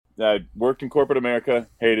I worked in corporate America,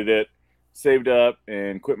 hated it, saved up,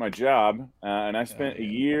 and quit my job. And I spent a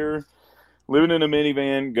year living in a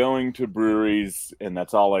minivan, going to breweries, and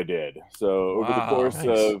that's all I did. So over the course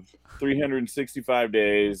of 365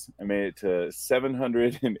 days, I made it to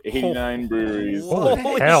 789 breweries.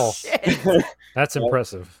 Holy hell. That's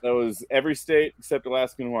impressive. That was every state except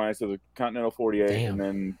Alaska and Hawaii, so the Continental 48, Damn. and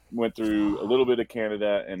then went through a little bit of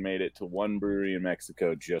Canada and made it to one brewery in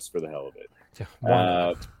Mexico just for the hell of it.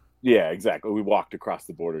 Yeah, exactly. We walked across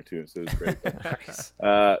the border too, so it was great. Nice.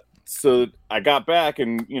 So I got back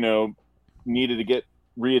and, needed to get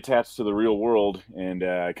reattached to the real world, and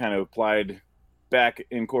I kind of applied back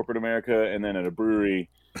in corporate America and then at a brewery,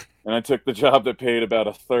 and I took the job that paid about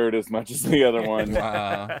a third as much as the other one.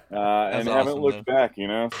 Wow. And haven't looked back,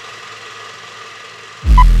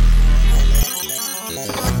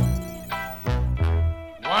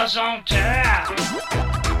 What's on tap?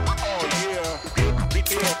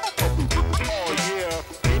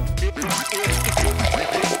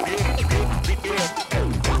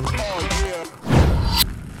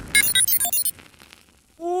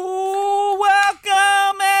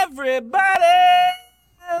 Welcome everybody.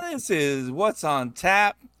 This is What's on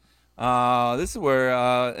Tap. This is where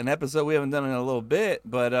an episode we haven't done in a little bit,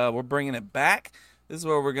 but we're bringing it back. This is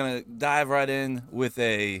where we're gonna dive right in with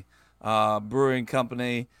a brewing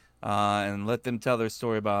company and let them tell their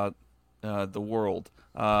story about the world.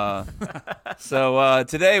 So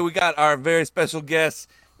today we got our very special guest.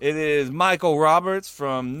 It is Michael Roberts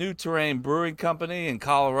from New Terrain Brewing Company in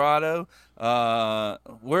Colorado.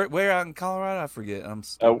 Where out in Colorado? I forget. I'm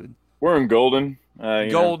stupid. We're in Golden.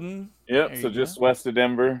 Golden. Yep. So just west of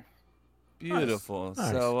Denver. Beautiful. Nice.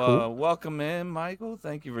 So Cool. welcome in, Michael.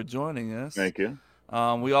 Thank you for joining us. Thank you.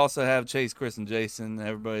 We also have Chase, Chris, and Jason.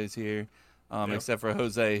 Everybody's here, except for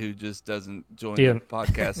Jose, who just doesn't join the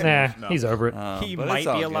podcast. Nah, he's over it. He but might it's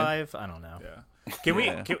all be good. alive. I don't know. Yeah. Can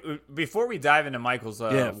we, before we dive into Michael's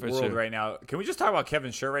world sure. right now, can we just talk about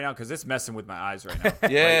Kevin's shirt right now? Because it's messing with my eyes right now.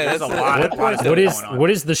 Yeah, there's a that's lot of stuff going on. What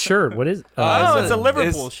is the shirt? What is? Oh, it's a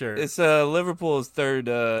Liverpool shirt. It's Liverpool's third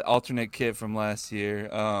alternate kit from last year.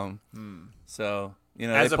 So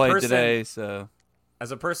As they a played person- today. So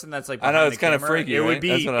As a person that's like, I know, behind it's the kinda camera, freaky, It would right? be.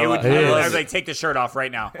 That's what I It would. like. I It would is. like take the shirt off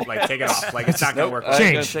right now. Like take it off. Like it's not gonna work.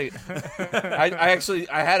 Change.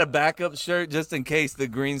 I had a backup shirt just in case the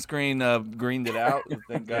green screen greened it out.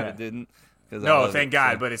 Thank God it didn't. 'Cause I No, love thank it,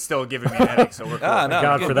 God, so. but it's still giving me a headache. So we're cool. Ah, no,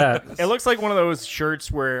 God good. for that. It looks like one of those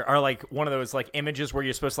shirts where are like one of those like images where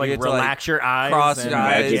you're supposed to like You get to, relax your eyes, Cross and, your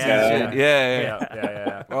eyes. Magic Yeah, eye. yeah.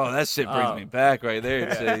 Yeah. Oh, that shit brings me back right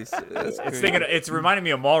there, Chase. That's crazy. It's reminding me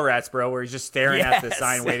of Mallrats, bro, where he's just staring at the Yes.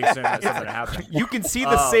 sign, waiting for something to happen. You can see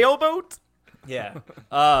the sailboat. Yeah.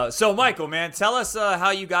 So, Michael, man, tell us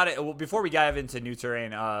how you got it. Well, before we dive into New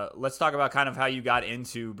Terrain, let's talk about kind of how you got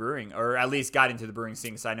into brewing, or at least got into the brewing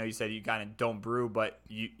scene. Because I know you said you kind of don't brew, but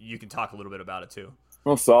you can talk a little bit about it too.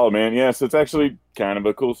 Well, solid, man. Yeah, so it's actually kind of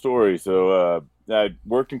a cool story. So I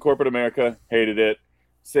worked in corporate America, hated it,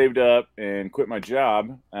 saved up, and quit my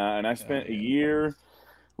job. And I spent a year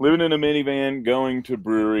living in a minivan, going to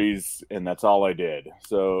breweries, and that's all I did.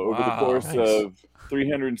 So over the course of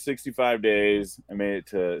 365 days, I made it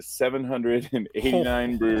to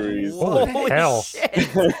 789 breweries. Holy hell.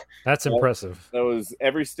 That's impressive. That was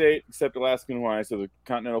every state except Alaska and Hawaii, so the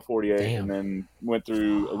Continental 48, Damn. and then went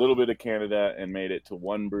through a little bit of Canada and made it to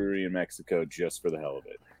one brewery in Mexico just for the hell of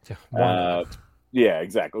it. Yeah,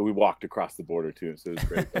 exactly. We walked across the border too, so it was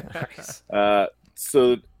great. Nice.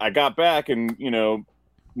 So I got back and,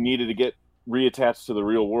 needed to get reattached to the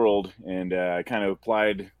real world, and I kind of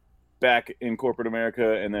applied back in corporate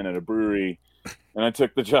America and then at a brewery, and I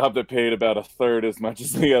took the job that paid about a third as much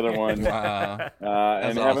as the other one. Wow.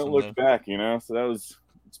 And haven't awesome, looked back, so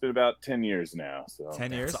it's been about 10 years now. So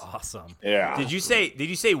 10 years. That's awesome. yeah, Did you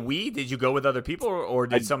say we? Did you go with other people, or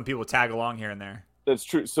did some people tag along here and there? that's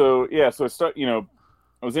true. So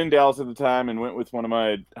I was in Dallas at the time and went with one of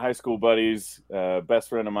my high school buddies, best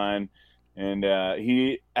friend of mine, and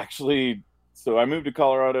he actually. So I moved to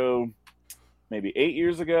Colorado maybe 8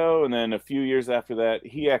 years ago, and then a few years after that,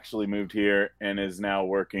 he actually moved here and is now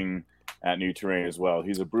working at New Terrain as well.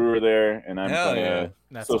 He's a brewer there, and I'm Hell kind yeah. of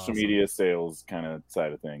That's social awesome. media sales kind of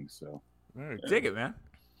side of things. So Dig it, man.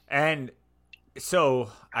 And so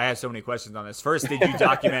I have so many questions on this. First, did you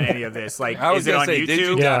document any of this? Like, I was is it gonna on say, YouTube? did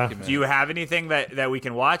you Yeah. document? Do you have anything that we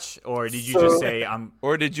can watch, or did you So- just say I'm?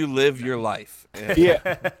 Or did you live your life? yeah,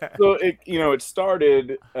 so it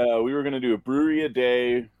started. We were going to do a brewery a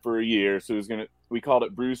day for a year, so we called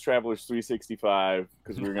it Brews Travelers 365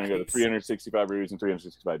 because we were going to go to 365 breweries in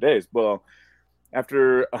 365 days. Well,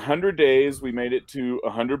 after 100 days, we made it to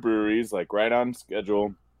 100 breweries, like right on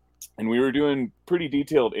schedule. and we were doing pretty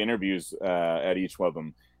detailed interviews at each one of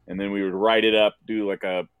them, and then we would write it up, do like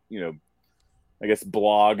a I guess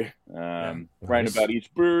blog, writing Nice. about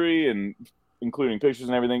each brewery and including pictures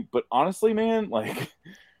and everything. But honestly, man, like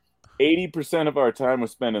 80% of our time was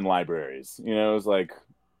spent in libraries. It was like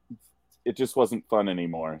it just wasn't fun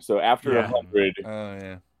anymore. So after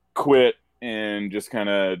 100, quit and just kind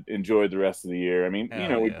of enjoyed the rest of the year. I mean,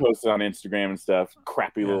 we posted on Instagram and stuff,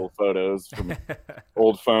 crappy little photos from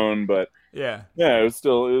old phone, but it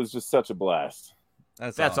was just such a blast.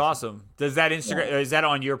 That's awesome. Does that Instagram is that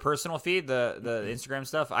on your personal feed, the Instagram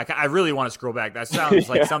stuff? I really want to scroll back. That sounds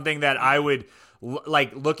like something that I would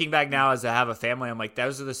like. Looking back now as I have a family, I'm like,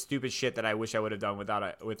 those are the stupid shit that I wish I would have done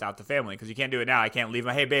without the family, because you can't do it now. I can't leave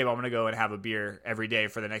my, hey babe, I'm gonna go and have a beer every day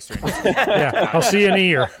for the next 3 months. I'll see you in a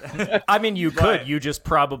year. I mean, you could. You just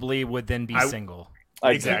probably would then be single.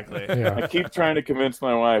 Exactly. I keep trying to convince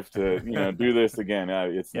my wife to, do this again.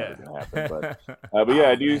 It's never going to happen. But yeah,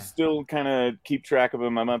 I do still kind of keep track of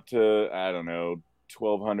them. I'm up to, I don't know,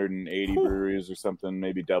 1,280 breweries or something,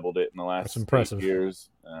 maybe doubled it in the last 8 years.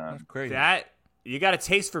 That's crazy. You got a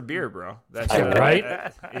taste for beer, bro. That's right.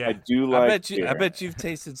 I do like beer. I bet you've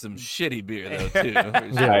tasted some shitty beer though too.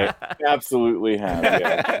 I absolutely have.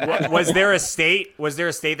 Yeah. Was there a state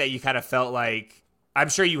that you kind of felt like, I'm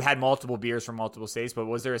sure you had multiple beers from multiple states, but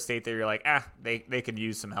was there a state that you're like, they could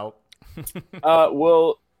use some help?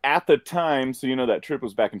 Well, at the time, so that trip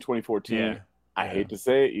was back in 2014. Yeah. I hate to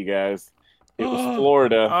say it, you guys, it was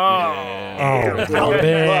Florida. Oh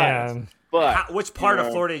man! But which part of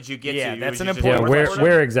Florida did you get to? Yeah, that's an Yeah,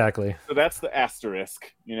 where exactly? So that's the asterisk.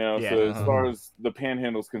 So as far as the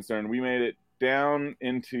Panhandle is concerned, we made it down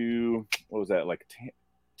into what was that, like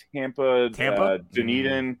Tampa,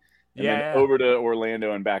 Dunedin. And then over to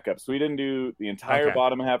Orlando and back up. So we didn't do the entire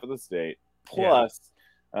bottom half of the state. Plus,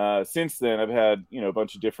 since then, I've had a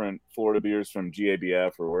bunch of different Florida beers from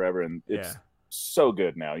GABF or wherever, and it's so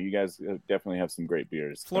good now. You guys definitely have some great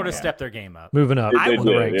beers. Florida stepped their game up. Moving up. They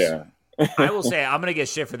did. I will say, I'm gonna get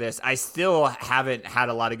shit for this. I still haven't had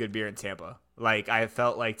a lot of good beer in Tampa. Like, I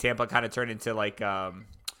felt like Tampa kind of turned into like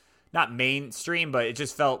not mainstream, but it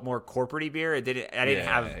just felt more corporate-y beer. I didn't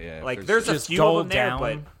have like there's a few of them there,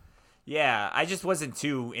 but. Yeah, I just wasn't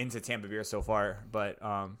too into Tampa beer so far, but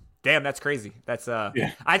damn, that's crazy. That's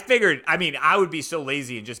I figured. I mean, I would be so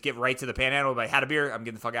lazy and just get right to the Panhandle. But I had a beer, I'm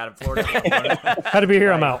getting the fuck out of Florida. Had a beer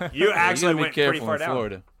here, I'm out. You actually went pretty far down.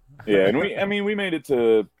 Florida. Yeah, and we made it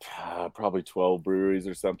to probably 12 breweries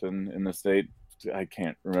or something in the state. I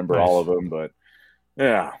can't remember all of them, but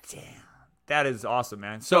yeah. Damn, that is awesome,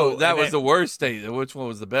 man. So that was the worst state. Which one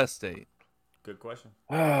was the best state? Good question.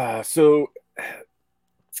 So.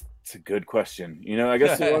 It's a good question. I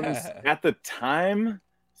guess the ones at the time,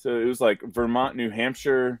 so it was like Vermont, New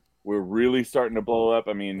Hampshire were really starting to blow up.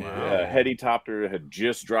 I mean, Heady Topter had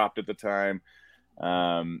just dropped at the time.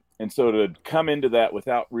 And so to come into that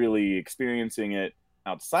without really experiencing it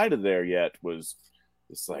outside of there yet was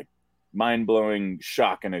this like mind-blowing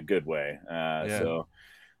shock in a good way. So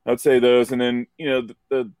I'd say those. And then,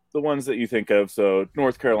 the ones that you think of, so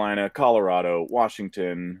North Carolina, Colorado,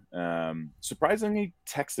 Washington, surprisingly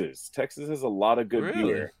Texas. Texas has a lot of good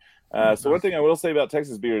beer. So one thing I will say about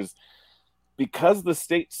Texas beer is because the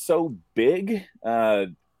state's so big,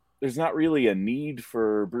 there's not really a need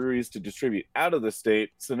for breweries to distribute out of the state,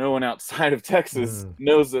 so no one outside of Texas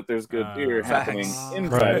knows that there's good beer happening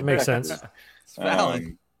inside. Right, of makes Texas. sense. It's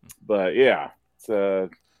valid. But yeah, it's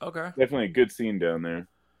Okay. definitely a good scene down there.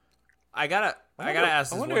 I gotta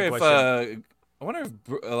ask this one question. I wonder if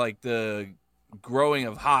like the growing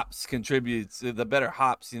of hops contributes, the better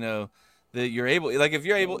hops, that you're able, like if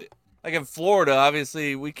you're able, like in Florida,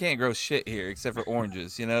 obviously we can't grow shit here except for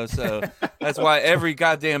oranges, so that's why every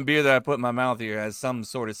goddamn beer that I put in my mouth here has some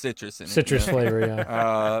sort of citrus in it. Citrus flavor,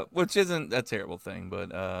 yeah. Which isn't a terrible thing,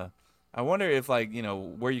 but I wonder if like,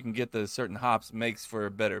 where you can get the certain hops makes for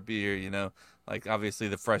a better beer, like obviously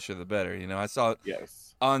the fresher the better, I saw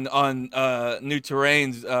on New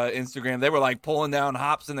Terrain's Instagram, they were like pulling down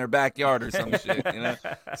hops in their backyard or some shit,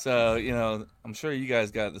 So, I'm sure you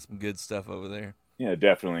guys got some good stuff over there. Yeah,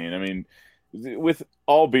 definitely. And I mean, with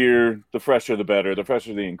all beer, the fresher the better. The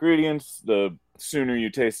fresher the ingredients, the sooner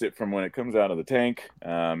you taste it from when it comes out of the tank.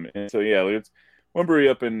 And so, yeah, it's one brewery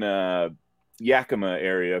up in Yakima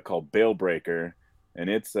area called Bale Breaker, and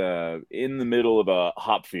it's in the middle of a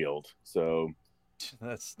hop field. So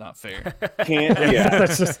that's not fair.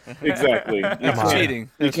 That's just exactly. It's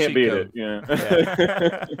cheating. You can't beat it. Yeah.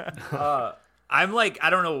 I'm like,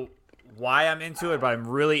 I don't know why I'm into it, but I'm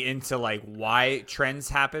really into like why trends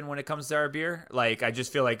happen when it comes to our beer. Like I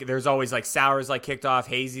just feel like there's always like sours like kicked off,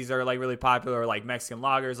 hazies are like really popular, like Mexican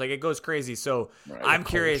lagers, like it goes crazy. So I'm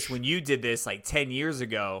curious, when you did this like 10 years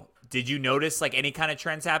ago, did you notice like any kind of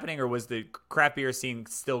trends happening, or was the craft beer scene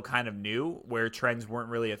still kind of new where trends weren't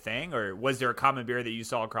really a thing, or was there a common beer that you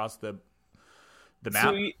saw across the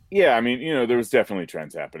map? So, yeah, I mean, there was definitely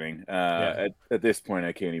trends happening. At this point,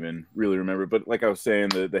 I can't even really remember. But like I was saying,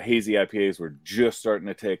 the hazy IPAs were just starting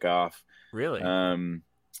to take off. Really? And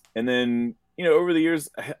then, over the years,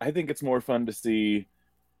 I think it's more fun to see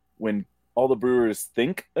when all the brewers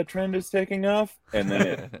think a trend is taking off, and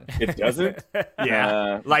then it doesn't.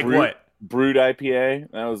 Like what? Brewed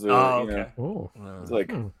IPA. That was Oh. it's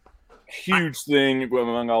like huge thing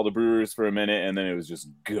among all the brewers for a minute, and then it was just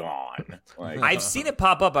gone. Like I've seen it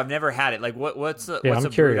pop up. I've never had it. Like what's a I'm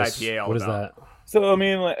brewed curious. IPA all what is about? that? So I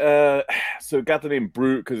mean, so it got the name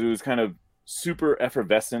Brute because it was kind of super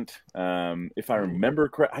effervescent. If I remember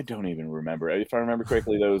correct, I don't even remember. If I remember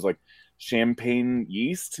correctly, there was like champagne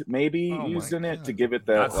yeast maybe used in it to give it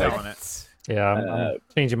that. Not selling it. Yeah, I'm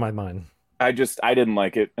changing my mind. I didn't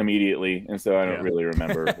like it immediately, and so I don't really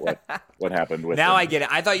remember what happened with it. Now I get it.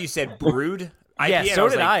 I thought you said brewed. Yeah, IPA, so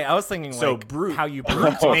did I. I was thinking so like brute. how you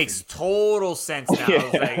brew. Makes total sense now.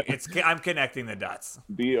 I was like, I'm connecting the dots.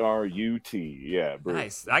 BRUT, yeah. Brute.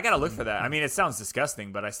 Nice. I gotta look for that. I mean, it sounds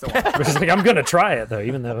disgusting, but I still want It's like I'm gonna try it though,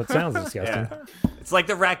 even though it sounds disgusting. Yeah. It's like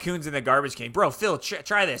the raccoons in the garbage can. Bro, Phil,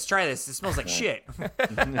 try this. Try this. It smells like shit.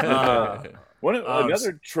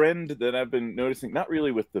 Another trend that I've been noticing, not really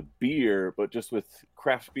with the beer, but just with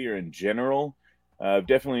craft beer in general, I've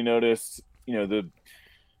definitely noticed, the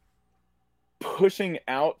pushing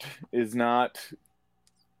out is not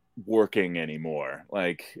working anymore.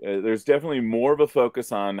 Like there's definitely more of a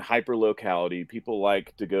focus on hyper locality. People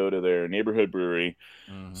like to go to their neighborhood brewery.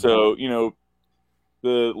 Mm-hmm. So,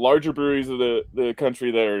 the larger breweries of the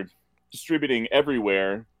country that are distributing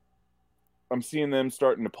everywhere, I'm seeing them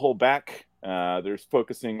starting to pull back. They're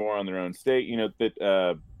focusing more on their own state.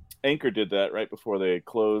 That Anchor did that right before they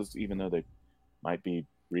closed, even though they might be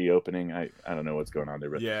reopening. I don't know what's going on there.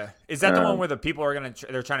 But, is that the one where the people are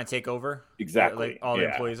they're trying to take over? Exactly. Like all the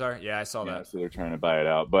employees are? Yeah, I saw that. So they're trying to buy it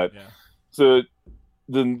out. But so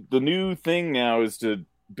the new thing now is to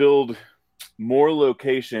build more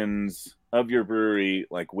locations of your brewery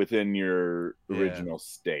like within your original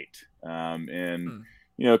state. And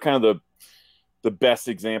kind of the best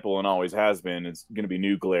example, and always has been, is going to be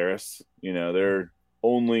New Glarus. They're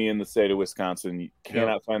only in the state of Wisconsin. You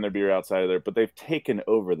cannot find their beer outside of there, but they've taken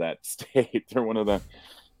over that state. They're one of the,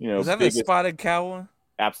 is that biggest... the Spotted Cow one?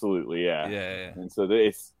 Absolutely, yeah. Yeah. And so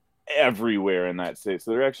it's everywhere in that state. So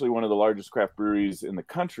they're actually one of the largest craft breweries in the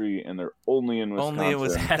country, and they're only in Wisconsin. Only in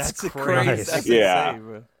Wisconsin. That's crazy. That's yeah. insane,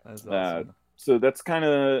 bro. That's awesome. So that's kind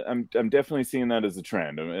of, I'm definitely seeing that as a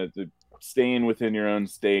trend. Staying within your own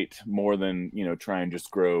state more than try and just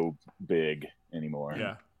grow big anymore.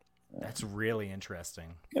 Yeah. That's really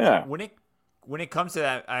interesting. Yeah. When it comes to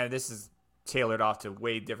that, this is tailored off to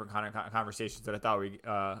way different kind of conversations that I thought we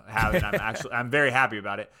have, and I'm very happy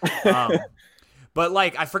about it. But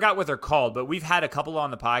like I forgot what they're called, but we've had a couple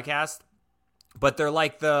on the podcast. But they're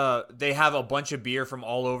like they have a bunch of beer from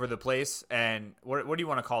all over the place, and what do you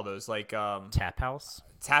want to call those? Like tap house.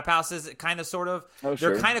 Tap houses, kind of, sort of. Oh,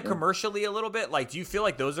 they're kind of commercially a little bit. Like, do you feel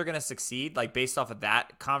like those are going to succeed, like based off of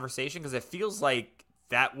that conversation? Because it feels like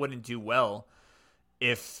that wouldn't do well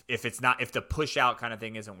if the push out kind of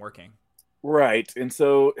thing isn't working. Right. And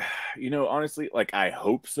so, honestly, like I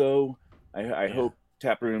hope so. I hope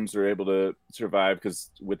tap rooms are able to survive,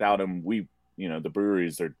 because without them, the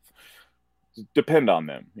breweries depend on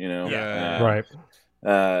them. Right.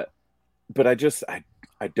 But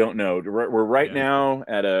I don't know. We're right now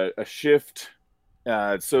at a shift.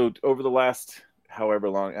 So over the last however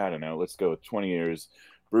long, I don't know, let's go with 20 years,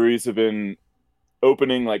 breweries have been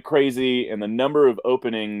opening like crazy, and the number of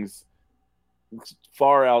openings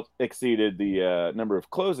far out exceeded the number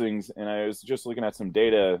of closings. And I was just looking at some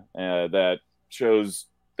data that shows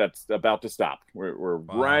that's about to stop. We're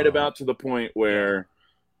right about to the point where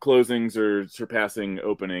closings are surpassing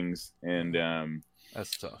openings, and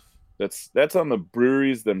that's tough. That's on the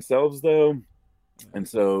breweries themselves, though. And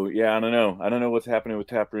so, I don't know what's happening with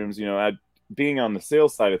tap rooms. Being on the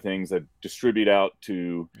sales side of things, I distribute out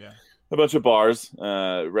to a bunch of bars,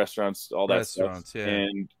 restaurants, all that stuff. Yeah.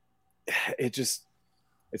 And it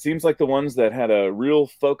seems like the ones that had a real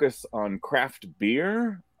focus on craft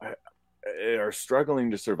beer are struggling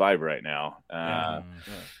to survive right now.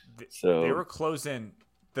 So they were closing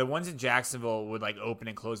the ones in Jacksonville would like open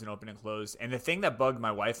and close and open and close. And the thing that bugged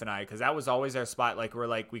my wife and I, because that was always our spot, like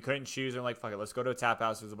we couldn't choose, and like, fuck it, let's go to a tap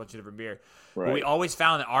house. There's a bunch of different beer. Right. But we always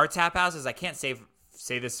found that our tap houses, I can't say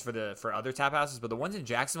this for other tap houses, but the ones in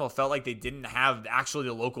Jacksonville felt like they didn't have actually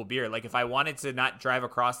the local beer. Like if I wanted to not drive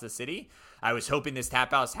across the city, I was hoping this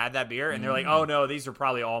tap house had that beer, and they're like, oh no, these are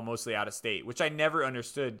probably all mostly out of state, which I never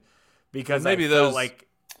understood because maybe I felt those like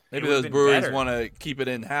maybe those breweries want to keep it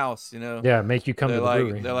in house, Yeah, make you come to the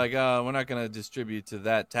brewery. They're like, oh, we're not going to distribute to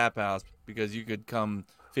that tap house because you could come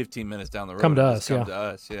 15 minutes down the road. Come to us,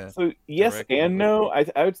 yeah. So yes Directly. and no.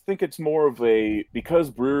 I would think it's more of because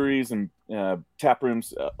breweries and tap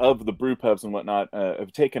rooms of the brew pubs and whatnot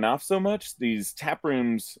have taken off so much. These tap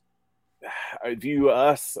rooms view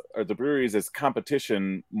us or the breweries as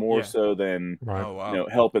competition more so than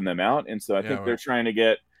helping them out. And so I think they're trying to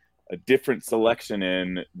get a different selection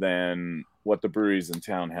in than what the breweries in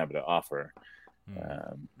town have to offer.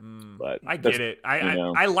 But I get it.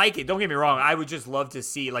 I like it. Don't get me wrong. I would just love to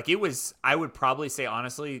see I would probably say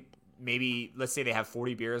honestly, maybe let's say they have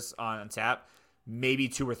 40 beers on tap. Maybe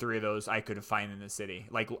 2 or 3 of those I could find in the city,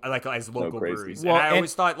 like as local breweries. Well, and I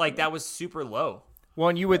always thought like that was super low. Well,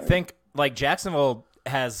 and you would think like Jacksonville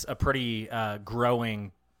has a pretty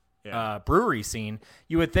growing brewery scene.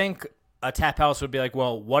 You would think a tap house would be like,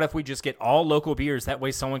 well, what if we just get all local beers? That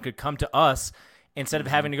way someone could come to us instead of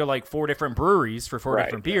having to go like 4 different breweries for 4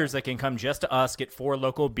 different beers. They can come just to us, get 4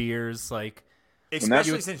 local beers. Like,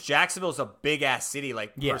 especially since Jacksonville's a big ass city,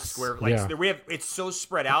 like per square, it's so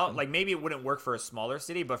spread out. Like maybe it wouldn't work for a smaller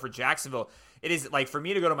city, but for Jacksonville, it is like for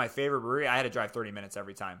me to go to my favorite brewery, I had to drive 30 minutes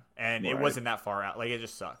every time, and it wasn't that far out. Like it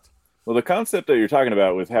just sucked. Well, the concept that you're talking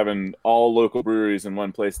about with having all local breweries in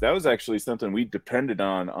one place, that was actually something we depended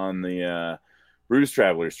on the Brews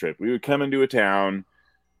Travelers trip. We would come into a town,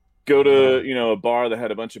 go to a bar that had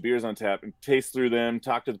a bunch of beers on tap, and taste through them,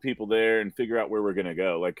 talk to the people there, and figure out where we're gonna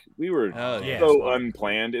go. Like we were so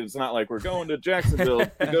unplanned. It's not like we're going to Jacksonville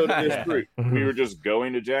to go to this brewery. We were just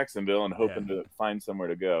going to Jacksonville and hoping to find somewhere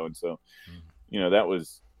to go. And so, that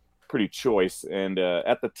was pretty choice. And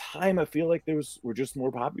at the time, I feel like we're just more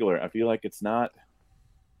popular. I feel like it's not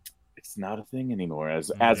a thing anymore as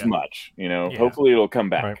much. Hopefully it'll come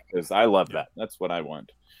back because I love that. That's what I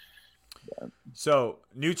want. So,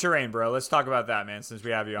 New Terrain, bro. Let's talk about that, man, since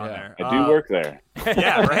we have you on there. I do work there.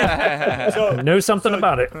 Yeah, right? So, know something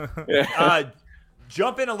about it.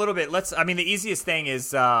 Jump in a little bit. The easiest thing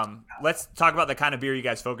is let's talk about the kind of beer you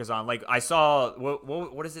guys focus on. Like, I saw,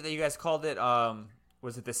 what is it that you guys called it?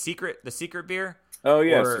 Was it the secret beer? Oh,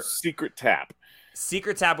 yeah, Secret Tap.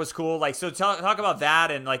 Secret Tap was cool. Like, so talk about that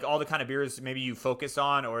and, like, all the kind of beers maybe you focus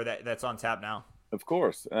on or that's on tap now. Of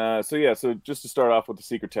course. So just to start off with the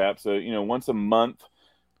Secret Tap. So, once a month,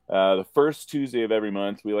 the first Tuesday of every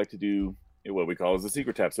month, we like to do what we call is the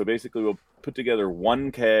Secret Tap. So basically we'll put together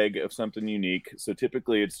one keg of something unique. So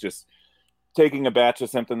typically it's just taking a batch of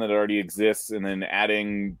something that already exists and then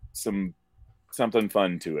adding something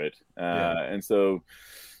fun to it. And so,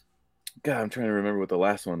 God, I'm trying to remember what the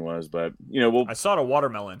last one was, but I saw a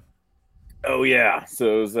watermelon. Oh yeah.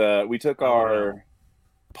 So it was, we took our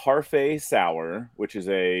Parfait Sour, which is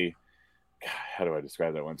how do I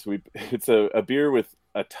describe that one? So it's a beer with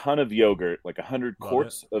a ton of yogurt, like 100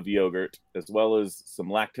 quarts of yogurt, as well as some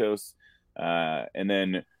lactose. And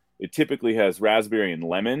then it typically has raspberry and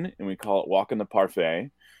lemon, and we call it Walking the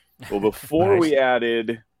Parfait. Well, before we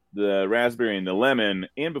added the raspberry and the lemon,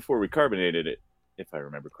 and before we carbonated it, if I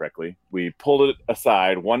remember correctly, we pulled it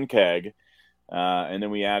aside, one keg, and then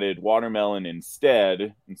we added watermelon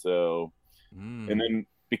instead. And so, and then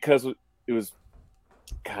because it was,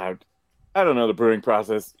 God, I don't know the brewing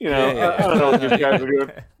process. I don't know what these guys are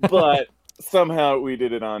doing, but somehow we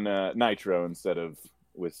did it on nitro instead of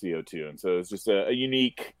with CO2, and so it's just a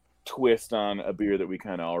unique twist on a beer that we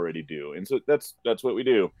kind of already do. And so that's what we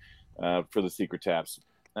do for the Secret Taps.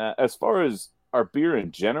 As far as our beer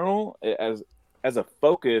in general, as a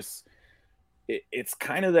focus, it's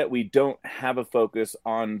kind of that we don't have a focus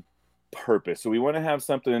on purpose. So we want to have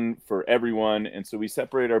something for everyone, and so we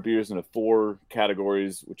separate our beers into 4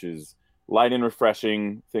 categories, which is light and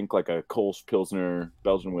refreshing, think like a Kolsch Pilsner,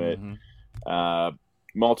 Belgian wit,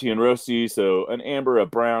 malty and roasty, so an amber, a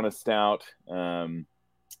brown, a stout,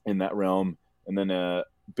 in that realm, and then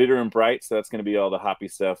bitter and bright, so that's going to be all the hoppy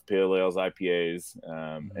stuff, pale ales, IPAs,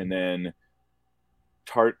 and then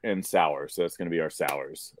tart and sour, so that's going to be our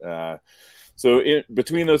sours. So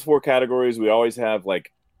between those 4 categories, we always have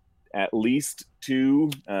like at least 2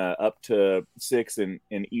 up to 6 in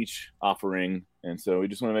each offering, and so we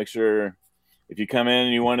just want to make sure if you come in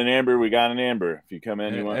and you want an amber, we got an amber. If you come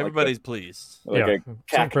in, you want everybody's pleased. A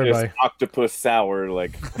cactus octopus sour,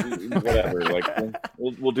 like whatever. Like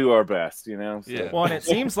we'll do our best, you know. So. Yeah. Well, and it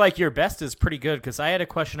seems like your best is pretty good because I had a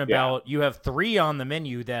question about you have 3 on the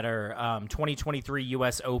menu that are 2023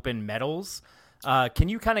 U.S. Open medals. Can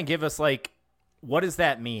you kind of give us like what does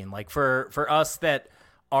that mean? Like for us that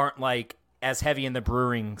aren't like as heavy in the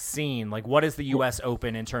brewing scene, like what is the U.S.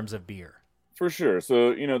 Open in terms of beer? For sure.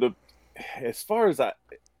 So as far as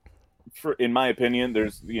in my opinion,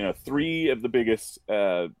 there's 3 of the biggest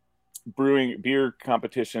brewing beer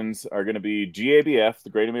competitions are going to be GABF, the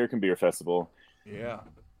Great American Beer Festival. Yeah.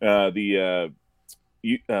 The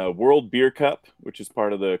World Beer Cup, which is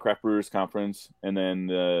part of the Craft Brewers Conference, and then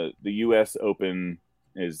the U.S. Open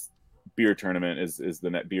is beer tournament is the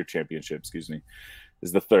Net Beer Championship. Excuse me,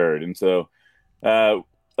 is the third. And so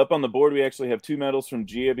up on the board, we actually have 2 medals from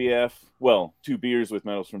GABF. Well, 2 beers with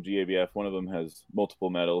medals from GABF. One of them has multiple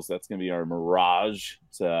medals. That's going to be our Mirage.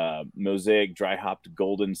 It's a Mosaic dry hopped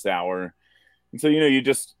golden sour. And so, you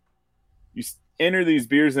enter these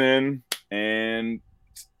beers in and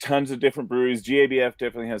tons of different breweries. GABF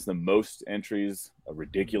definitely has the most entries, a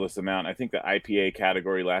ridiculous amount. I think the IPA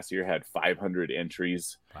category last year had 500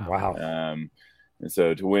 entries. Wow. And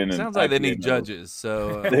so to win, sounds like they need judges.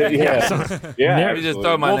 So yeah, just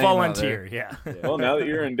throw my name volunteer. Out there. Yeah. Well, now that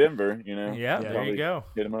you're in Denver, there you go.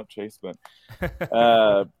 Hit him up, Chase. But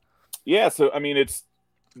so I mean, it's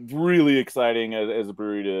really exciting as a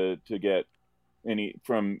brewery to get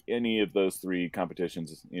any of those 3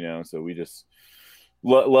 competitions. So we just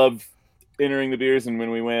love entering the beers, and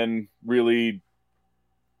when we win, really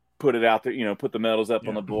put it out there. Put the medals up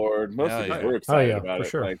on the board. Most of us we're excited about it.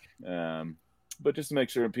 Sure. Like, but just to make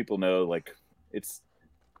sure people know, like, it's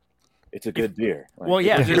a good beer. Like, well,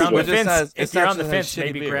 yeah, if you're on the fence, shitty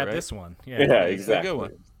maybe beer, grab right? this one. Yeah, exactly. It's a good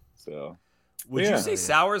one. So, would you say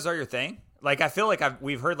sours are your thing? Like, I feel like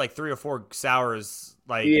we've heard like 3 or 4 sours.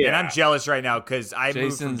 Like, and I'm jealous right now because I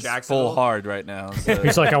moved from Jacksonville. Full hard right now. So.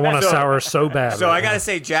 He's like, I want a sour so bad. So I gotta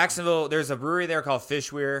say, Jacksonville. There's a brewery there called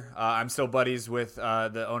Fishweir. I'm still buddies with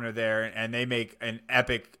the owner there, and they make an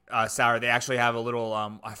epic sour. They actually have a little.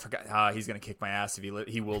 I forgot. He's gonna kick my ass if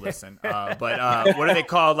he will listen. But what are they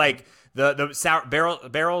called? Like the sour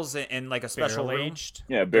barrels in like a special barrel room? Aged.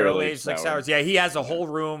 Yeah, barrel aged like sours. Yeah, he has a whole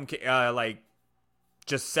room like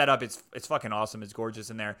just set up. It's fucking awesome. It's gorgeous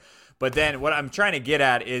in there. But then what I'm trying to get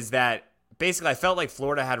at is that basically I felt like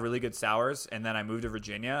Florida had really good sours, and then I moved to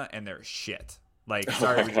Virginia, and they're shit. Like,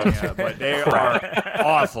 sorry, Virginia, but they are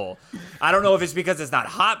awful. I don't know if it's because it's not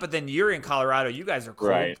hot, but then you're in Colorado. You guys are cold.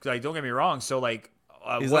 Right. Like, don't get me wrong. So, like,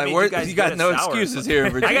 he's like, you got no excuses here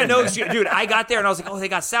in Virginia. I got no excuse. Dude, I got there, and I was like, oh, they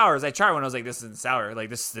got sours. I tried one. I was like, this isn't sour. Like,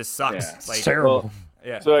 this sucks. Yeah. Like, it's terrible. Well,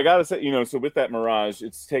 yeah. So I got to say, so with that Mirage,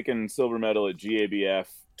 it's taken silver medal at GABF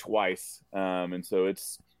twice. And so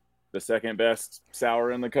it's the second best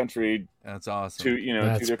sour in the country. That's awesome.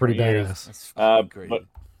 That's 2 pretty different years. badass. That's great. But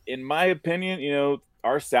in my opinion,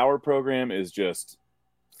 our sour program is just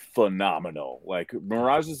phenomenal. Like,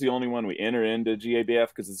 Mirage is the only one we enter into GABF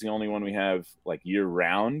because it's the only one we have like year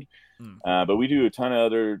round. But we do a ton of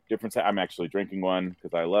other different. I'm actually drinking one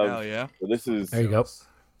because I love. Hell yeah! So this is There you go.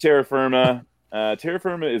 Terra Firma. Terra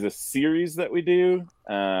Firma is a series that we do,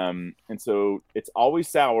 and so it's always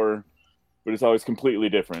sour, but it's always completely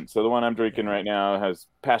different. So the one I'm drinking right now has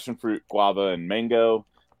passion fruit, guava, and mango.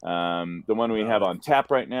 The one we have on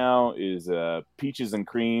tap right now is peaches and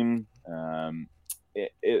cream.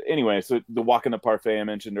 Anyway, so the Walk in the Parfait I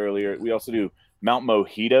mentioned earlier. We also do Mount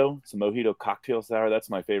Mojito. It's a mojito cocktail sour. That's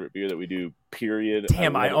my favorite beer that we do, period.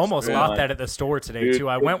 Damn, I almost bought that at the store today, too.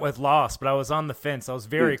 I went with Lost, but I was on the fence. I was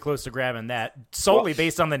very close to grabbing that, solely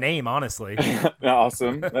based on the name, honestly.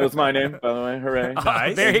 Awesome. That was my name, by the way. Hooray.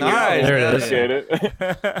 Nice. There you go. There it is. Appreciate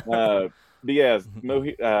it. But yeah,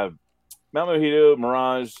 Mount Mojito,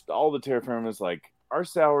 Mirage, all the Terra Firmas, like, our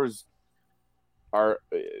sours are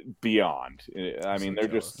beyond. I mean, they're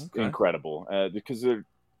just incredible because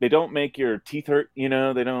they don't make your teeth hurt, they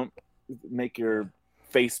don't make your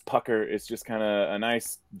face pucker. It's just kind of a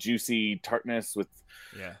nice juicy tartness with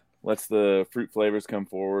lets the fruit flavors come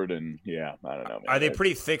forward, and I don't know, man. Are they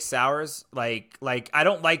pretty thick sours? Like I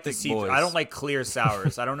don't like I don't like clear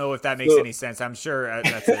sours. I don't know if that makes any sense. I'm sure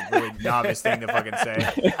that's a really novice thing to fucking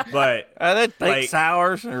say. But are they thick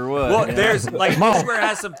sours or what? Well, there's like Fishweir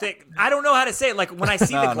has some thick. I don't know how to say it. Like, when I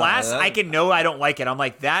see the glass, I can know I don't like it. I'm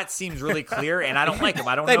like, that seems really clear, and I don't like them.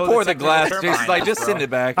 I don't know. They pour the glass, just send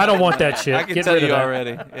it back. I don't want that shit. I can Get tell rid of you that.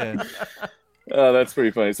 already. Yeah. Oh, that's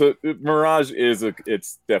pretty funny. So Mirage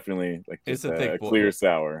it's definitely like It's just a thick a boy. clear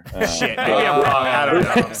sour. Shit, maybe I'm wrong. I don't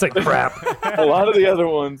know. It's like crap. A lot of the other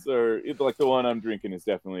ones are like the one I'm drinking is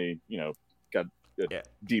definitely got a Yeah.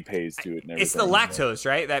 deep haze to it and everything. It's the lactose,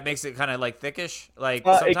 right? That makes it kind of like thickish, like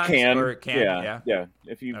It sometimes, can, or it can. yeah.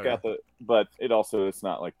 If you've Okay. got but it's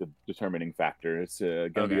not like the determining factor. It's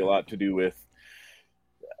going to be a lot to do with.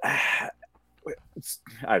 I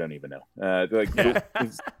don't even know.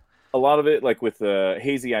 A lot of it, like with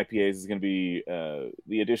hazy IPAs, is going to be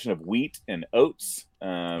the addition of wheat and oats,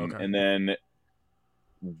 and then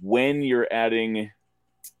when you're adding,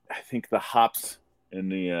 I think the hops in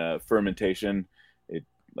the fermentation,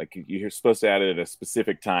 like you're supposed to add it at a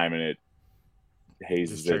specific time, and it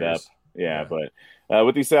hazes it up. Yeah. But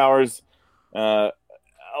with these sours, a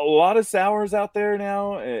lot of sours out there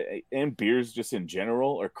now, and beers just in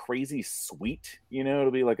general are crazy sweet. It'll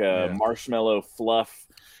be like a marshmallow fluff,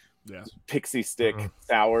 pixie stick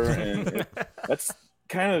sour, and that's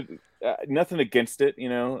kind of nothing against it.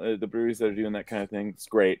 The breweries that are doing that kind of thing, it's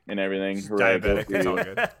great and everything. Diabetic, it's all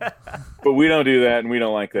good. But we don't do that, and we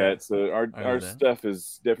don't like that. So our stuff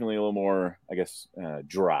is definitely a little more, I guess,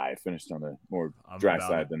 dry, finished on the more dry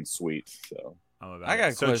side than sweet. So I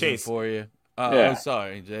got a question Chase, for you. Yeah. Oh,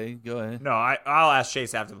 sorry, Jay. Go ahead. No, I'll ask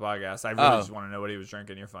Chase after the podcast. I really just want to know what he was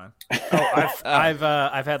drinking. You're fine.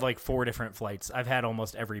 I've had like 4 different flights. I've had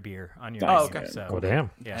almost every beer on your menu. okay. So Oh,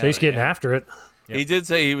 damn. Yeah. Chase getting after it. Yep. He did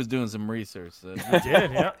say he was doing some research. So. he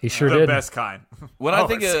did. Yeah, He sure The did. best kind. When I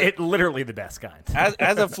think it's literally the best kind.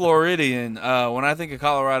 as a Floridian, when I think of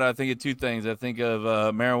Colorado, I think of 2 things. I think of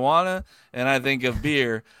marijuana and I think of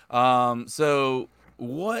beer. So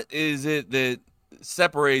what is it that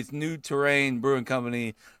separates New Terrain Brewing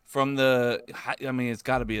Company from it's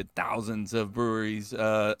got to be thousands of breweries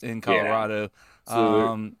in Colorado.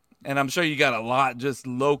 And I'm sure you got a lot just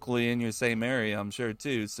locally in your same area, I'm sure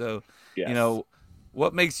too. So, yes.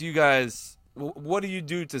 What makes you guys, what do you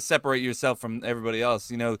do to separate yourself from everybody else?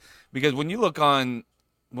 Because when you look on,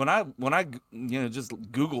 when I just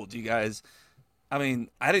Googled you guys, I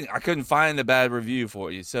couldn't find a bad review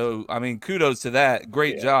for you. So, kudos to that.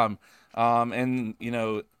 Great job. And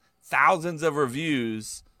thousands of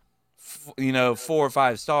reviews, 4 or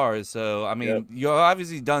 5 stars. So, you've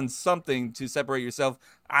obviously done something to separate yourself.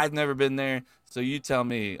 I've never been there. So you tell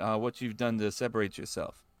me what you've done to separate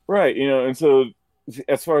yourself. Right. And so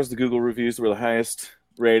as far as the Google reviews, we're the highest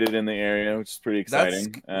rated in the area, which is pretty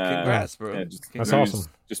exciting. Congrats, bro. That's awesome.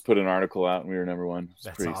 Just put an article out and we were number 1. It's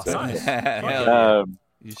That's pretty awesome. exciting. Hell,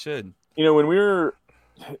 you should. When we were,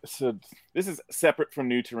 so this is separate from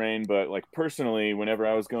New Terrain, but like personally, whenever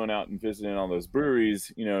I was going out and visiting all those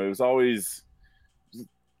breweries,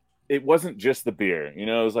 it wasn't just the beer.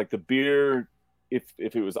 It was like the beer. If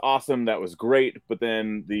it was awesome, that was great. But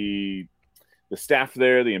then the staff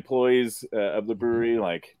there, the employees of the brewery,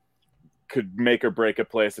 like could make or break a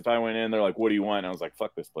place. If I went in, they're like, "What do you want?" And I was like,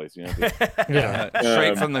 "Fuck this place," Yeah.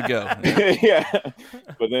 Straight from the go. Yeah.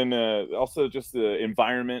 But then also just the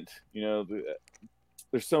environment.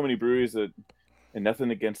 There's so many breweries and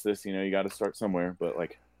nothing against this. You got to start somewhere. But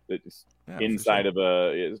like it's inside of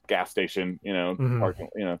a gas station, parking.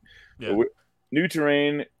 New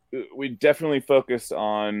Terrain. We definitely focused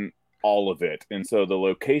on all of it. And so the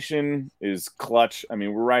location is clutch. We're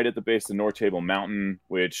right at the base of North Table Mountain,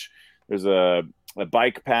 which there's a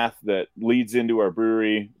bike path that leads into our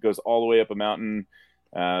brewery, goes all the way up a mountain.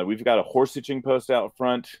 We've got a horse hitching post out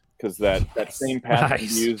front because that same path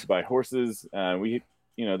is used by horses.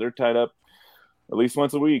 They're tied up at least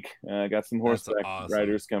once a week. Got some horseback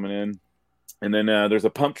riders coming in. And then there's a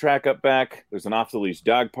pump track up back. There's an off-the-leash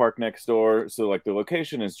dog park next door. So, like, the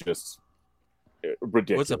location is just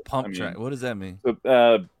ridiculous. What's a pump track? What does that mean?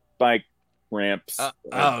 Bike ramps.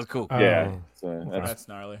 Cool. Yeah. So that's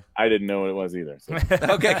gnarly. I didn't know what it was either. So.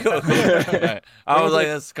 Okay, cool. Right. I was like,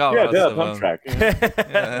 that's Colorado. Yeah, pump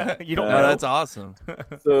track. You don't know. That's awesome.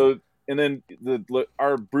 So, and then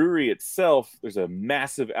our brewery itself, there's a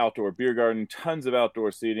massive outdoor beer garden, tons of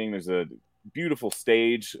outdoor seating. There's a beautiful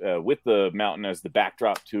stage with the mountain as the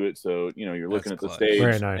backdrop to it, so you're looking at the stage.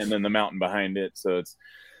 Very nice. And then the mountain behind it, so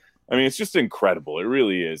it's just incredible. It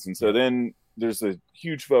really is. And so then there's a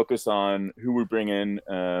huge focus on who we bring in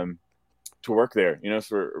to work there.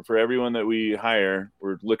 So for everyone that we hire,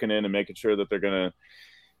 we're looking in and making sure that they're gonna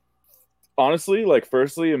honestly, like,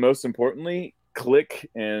 firstly and most importantly, click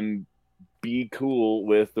and be cool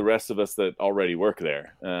with the rest of us that already work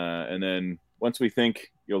there. And then once we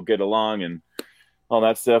think you'll get along and all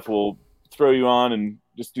that stuff, we'll throw you on and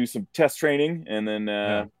just do some test training. And then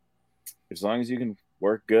as long as you can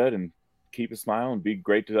work good and keep a smile and be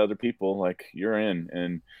great to other people, like, you're in.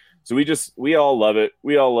 And So we all love it.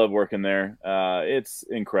 We all love working there. It's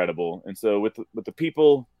incredible. And so with the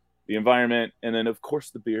people, the environment, and then of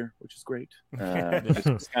course the beer, which is great.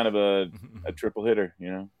 It's kind of a triple hitter,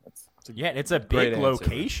 you know. It's a Great big answer.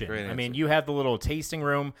 location. Great I mean, answer. you have the little tasting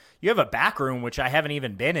room. You have a back room, which I haven't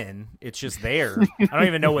even been in. It's just there. I don't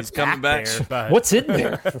even know what's coming back back. there. But What's in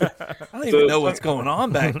there? I don't even know what's going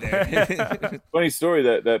on back there. Funny story,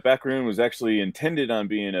 that back room was actually intended on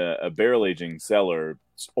being a barrel aging cellar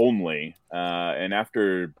only. And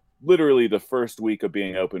after literally the first week of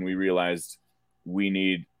being open, we realized we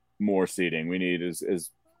need more seating. We need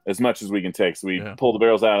as much as we can take. So we pulled the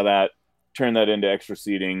barrels out of that, turn that into extra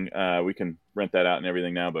seating. We can rent that out and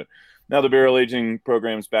everything now, but now the barrel aging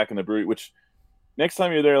program's back in the brewery, which next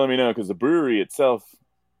time you're there, let me know, because the brewery itself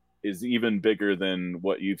is even bigger than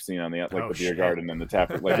what you've seen on the the beer garden and the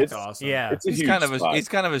tap room. Like That's it's awesome. yeah, it's a he's huge kind of spot. he's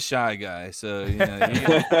kind of a shy guy, so you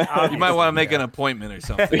might want to make an appointment or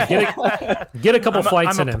something. Get a couple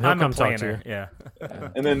flights in him. He'll I'm come a talk to you. planner. Yeah.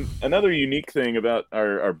 And then another unique thing about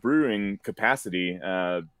our brewing capacity,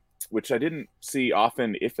 which I didn't see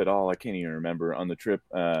often, if at all, I can't even remember on the trip.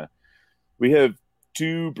 We have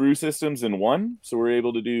 2 brew systems in one, so we're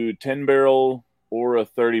able to do 10-barrel or a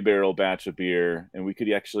 30-barrel batch of beer, and we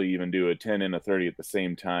could actually even do a 10 and a 30 at the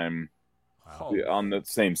same time on the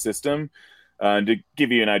same system. To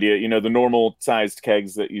give you an idea, you know, the normal sized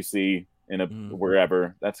kegs that you see in a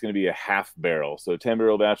wherever, that's going to be a half barrel. So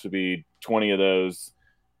 10-barrel batch would be 20 of those,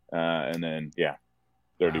 and then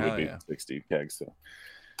 30 would be 60 kegs. So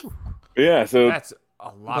so That's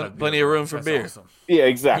a lot of beer, plenty of room for That's beer. awesome. yeah,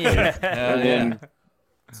 exactly. And then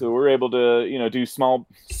so we're able to, you know, do small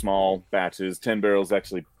batches. 10 barrels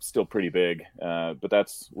actually still pretty big, but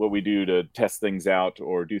that's what we do to test things out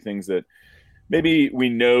or do things that maybe we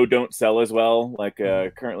know don't sell as well. Like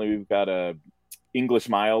currently we've got a English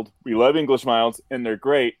mild. We love English milds and they're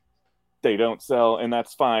great. They don't sell, and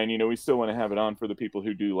that's fine. You know, we still want to have it on for the people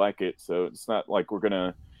who do like it. So it's not like we're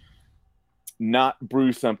gonna not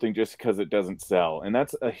brew something just because it doesn't sell. And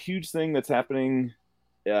that's a huge thing that's happening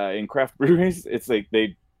in craft breweries. It's like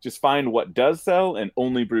they just find what does sell and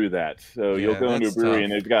only brew that. So you'll go into a that's brewery tough.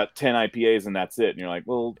 and they've got 10 IPAs and that's it. And you're like,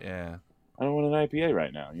 well, Yeah. I don't want an IPA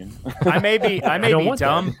right now. You know? I may be don't want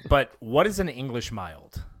dumb, but what is an English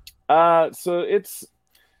mild? So it's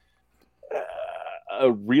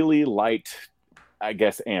a really light, I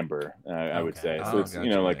guess, amber, I would say. So it's, gotcha,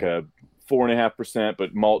 you know, like a 4.5%,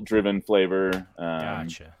 but malt driven flavor.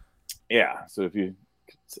 Gotcha. Yeah. So if you,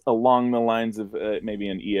 it's along the lines of maybe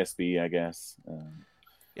an ESB, I guess.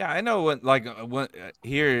 Yeah, I know when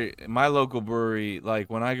here my local brewery, like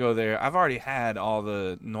when I go there, I've already had all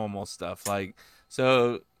the normal stuff. Like,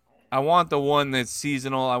 so I want the one that's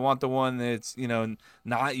seasonal. I want the one that's, you know,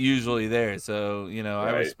 not usually there. So, you know,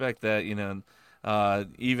 I Right. respect that, you know,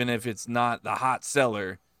 even if it's not the hot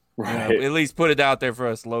seller, Right. you know, at least put it out there for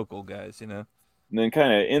us local guys, you know. And then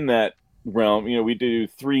kind of in that realm, you know, we do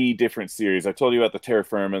 3 different series. I told you about the Terra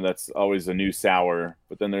Firma. That's always a new sour.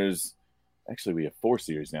 But then we have 4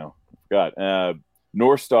 series now. I forgot.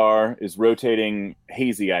 North Star is rotating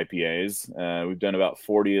hazy IPAs. We've done about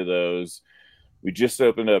 40 of those. We just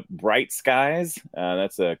opened up Bright Skies.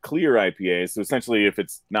 That's a clear IPA. So essentially, if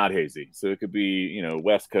it's not hazy, so it could be, you know,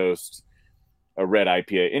 West Coast, a red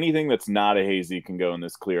IPA. Anything that's not a hazy can go in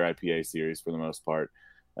this clear IPA series for the most part.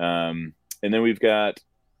 And then we've got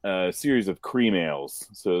a series of cream ales.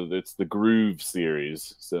 So it's the Groove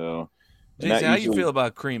series. So Jason, how you feel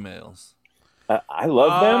about cream ales? I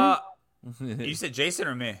love them. You said Jason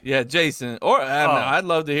or me? Yeah, Jason. Or I'd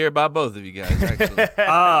love to hear about both of you guys, actually.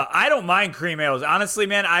 I don't mind cream ales. Honestly,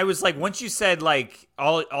 man, I was like, once you said like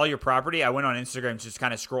all your property, I went on Instagram to just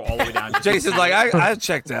kind of scroll all the way down. Jason's like, I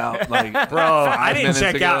checked out. Like, Bro, I didn't 5 minutes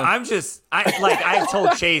check ago. out. I've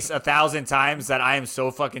told Chase 1,000 times that I am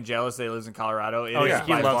so fucking jealous that he lives in Colorado. It is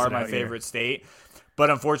He by loves far it my out here. favorite state. But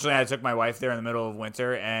unfortunately, I took my wife there in the middle of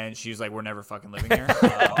winter, and she was like, "We're never fucking living here."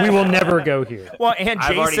 We will never go here. Well, and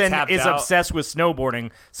I've already Jason tapped is out. obsessed with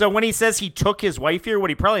snowboarding. So when he says he took his wife here, what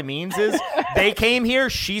he probably means is they came here,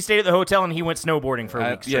 she stayed at the hotel, and he went snowboarding for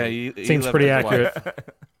a week Yeah, straight. he Seems left pretty his wife.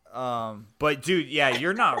 accurate. But dude, yeah,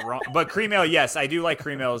 you're not wrong. But cream ale, yes, I do like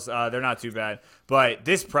cream ales. They're not too bad. But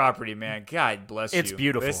this property, man, God bless you. It's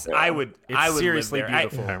beautiful. This, I would seriously live there.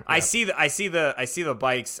 beautiful. I see the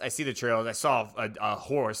bikes. I see the trails. I saw a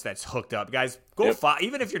horse that's hooked up. Guys, go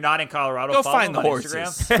even if you're not in Colorado, Go follow find them the on horses.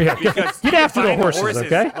 Instagram. Because Get after the find horses,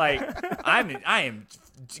 okay? Like I am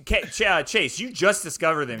Chase, you just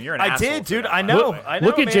discovered them. You're an asshole. I did, dude. that. I know.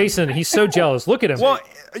 Look at man. Jason. He's so jealous. Look at him. Well,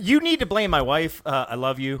 you need to blame my wife. I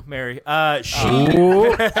love you, Mary. She.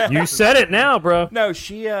 Ooh, you said it now, bro. No,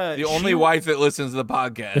 she. The only wife that listens to the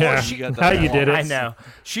podcast. Yeah. She got How you did it. I know.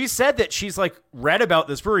 She said that she's like read about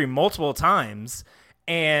this brewery multiple times,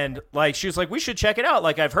 and like she was like, we should check it out.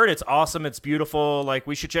 Like I've heard it's awesome, it's beautiful. Like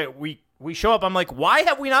we should check. We show up. I'm like, why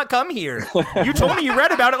have we not come here? You told me you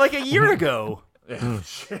read about it like a year ago.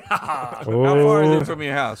 How far is it from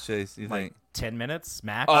your house, Chase? You think? 10 minutes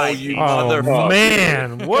max. Oh, you Oh, motherfucker!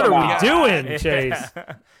 man. What are we doing, Chase?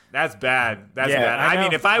 That's bad. That's Yeah, bad. I I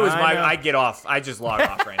mean, know. if I was I know. I'd get off. I just log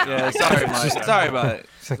off right now. Yeah, sorry, Mike. Sorry about it.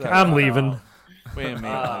 Sorry. I'm leaving. We didn't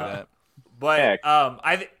mean it like that. But Heck.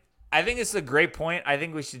 I think it's a great point. I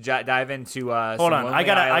think we should dive into. Hold on, I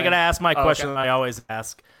gotta ask my question that I always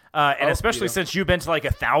ask, and especially beautiful. since you've been to like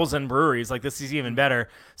 1,000 breweries, like this is even better.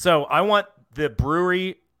 So I want the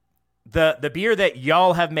brewery, the beer that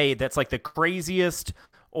y'all have made that's like the craziest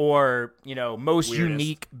or most Weirdest.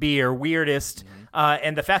 unique beer, weirdest,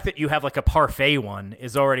 and the fact that you have like a parfait one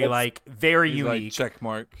is already like very He's unique. like check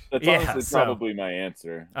mark. That's Yeah, honestly so- probably my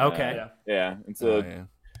answer. Okay. Yeah, and so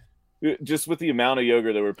Yeah. just with the amount of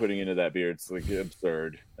yogurt that we're putting into that beer, it's like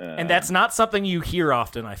absurd. And that's not something you hear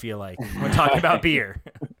often, I feel like, when talking about beer.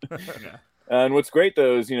 And what's great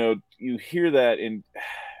though is you hear that and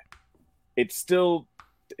it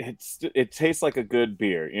tastes like a good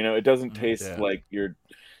beer. It doesn't taste Yeah. like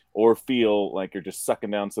or feel like you're just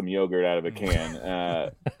sucking down some yogurt out of a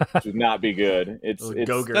can. Which would not be good. It's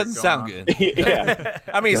Go-gurt Doesn't going sound on. good. yeah,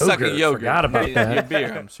 I mean, Yogurt, sucking yogurt. forgot about that. Your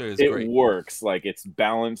beer, I'm sure, is it great. works. Like it's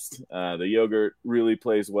balanced. The yogurt really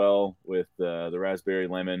plays well with the raspberry,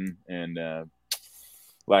 lemon, and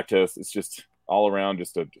lactose. It's just all around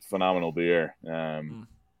just a phenomenal beer.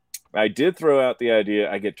 I did throw out the idea.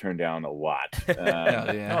 I get turned down a lot.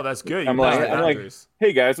 Yeah. Oh, that's good. I'm You like, pushed the I'm like, boundaries.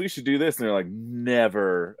 hey guys, we should do this, and they're like,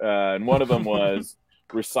 never. And one of them was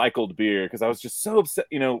recycled beer because I was just so upset.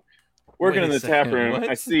 Working Wait in a the tap second, room, what?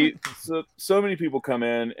 I see so many people come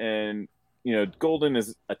in, and Golden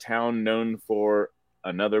is a town known for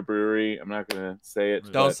another brewery. I'm not gonna say it.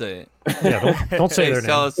 Don't but- say it. Yeah, don't say their Chase,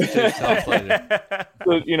 tell name. us. Chase, tell us later.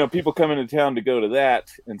 So, people come into town to go to that,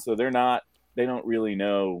 and so they don't really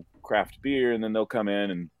know craft beer, and then they'll come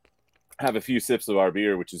in and have a few sips of our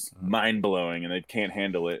beer, which is mind blowing, and they can't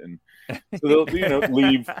handle it, and so they'll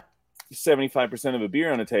leave 75% of a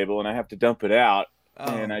beer on the table, and I have to dump it out,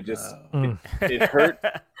 and I just it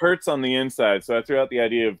hurts on the inside. So I threw out the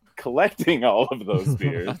idea of collecting all of those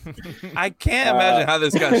beers. I can't imagine how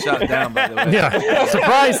this got shot down. By the way. Yeah,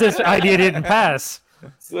 surprised this idea didn't pass.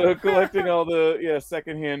 So collecting all the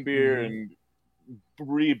secondhand beer and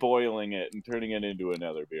reboiling it and turning it into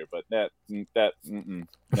another beer, but that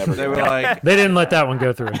never. They were gonna like, They didn't let that one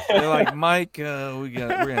go through. they're like, Mike, we're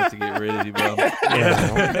gonna have to get rid of you, bro.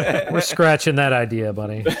 Yeah, we're scratching that idea,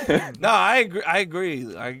 buddy. No, I agree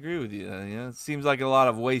with you. It seems like a lot lot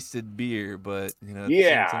of wasted beer, but at the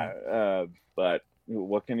same time, but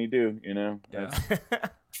what can you do? Yeah.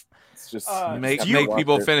 It's just make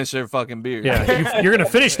people finish their fucking beer. Yeah, you're gonna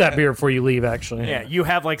finish that beer before you leave. Actually, Yeah, you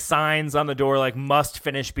have like signs on the door like must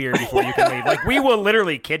finish beer before you can leave. Like we will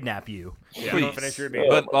literally kidnap you. If you don't Please. finish your beer.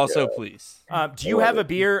 But also, please. Do you have a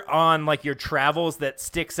beer on like your travels that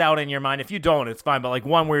sticks out in your mind? If you don't, it's fine. But like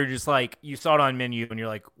one where you're just like you saw it on menu and you're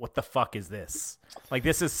like, what the fuck is this? Like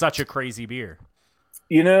this is such a crazy beer.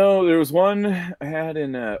 There was one I had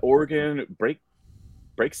in Oregon,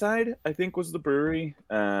 Breakside, I think was the brewery,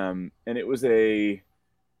 and it was it's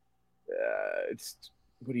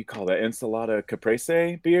what do you call that? Ensalada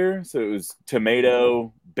caprese beer. So it was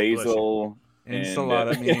tomato, basil,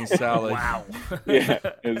 Ensalada meaning salad. Wow. yeah,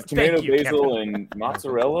 it was tomato, Thank you, basil, Kevin. and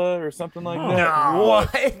mozzarella or something like that. No.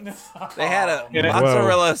 What? They had a Whoa.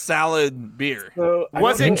 mozzarella salad beer. So I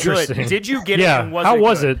Was don't it know- good? Interesting. Did you get yeah. it? And was How it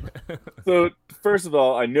was good? it? So first of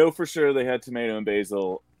all, I know for sure they had tomato and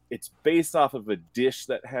basil. It's based off of a dish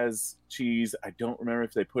that has cheese. I don't remember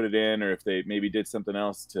if they put it in or if they maybe did something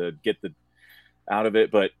else to get the out of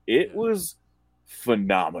it, but it was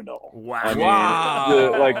phenomenal. Wow. I mean, Wow.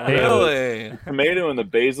 the Really? tomato and the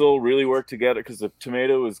basil really worked together because the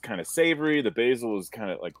tomato was kind of savory, the basil was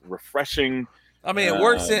kind of like refreshing. I mean, it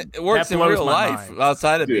works in That blows real my life mind.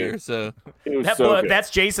 outside of Dude. beer. So It was so good. That's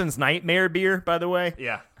Jason's nightmare beer, by the way.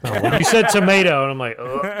 Yeah. Oh, when you said tomato, and I'm like,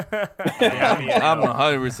 oh. I'm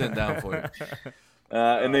 100% down for it.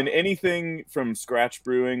 And then anything from Scratch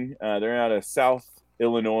Brewing, they're out of South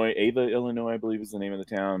Illinois, Ava, Illinois, I believe is the name of the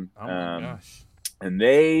town. Oh my gosh. And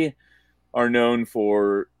they are known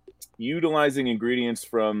for utilizing ingredients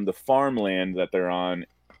from the farmland that they're on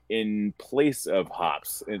in place of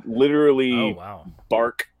hops. It literally Oh wow.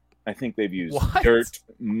 bark. I think they've used What? dirt,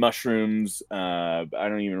 mushrooms. I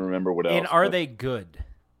don't even remember what else. And are but they good?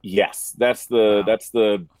 Yes, that's the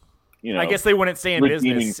I guess they wouldn't stay in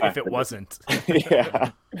redeeming business if factor. it wasn't.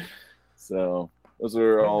 Yeah. So those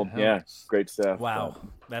are all great stuff. Wow,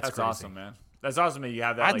 that's crazy. awesome, man. That's awesome that you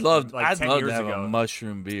have that. I'd like, love, like I'd 10 love years to have ago. a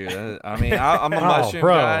mushroom beer. I'm a Oh, mushroom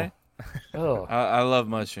bro. guy. Oh, I love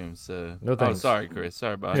mushrooms. So. No thanks. Sorry, Chris.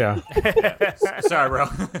 Sorry about yeah, Sorry, bro.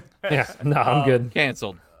 yeah. No, I'm good.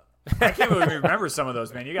 Canceled. I can't believe you remember some of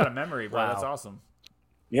those, man. You got a memory, bro. Wow. That's awesome.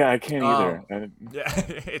 Yeah, I can't either. Yeah,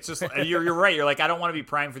 it's just you're right. You're like, I don't want to be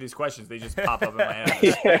prying for these questions. They just pop up in my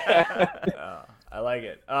head. I like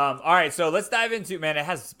it. All right, so let's dive into, man.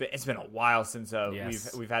 It's been a while since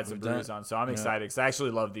Yes. we've had some We've done brews it. on, so I'm excited because I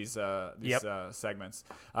actually love these Yep. segments.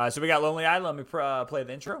 So we got Lonely Island. Let me play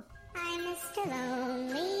the intro. I'm Mr.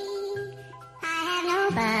 Lonely. I have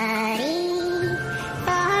nobody for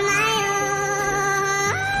my own.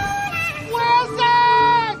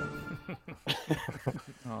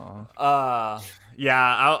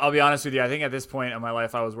 Yeah, I'll be honest with you. I think at this point in my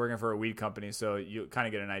life, I was working for a weed company, so you kind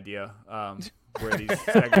of get an idea where these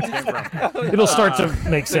segments came from. It'll start to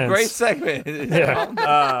make sense. Great segment.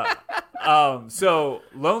 Yeah. So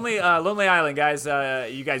Lonely Island, guys.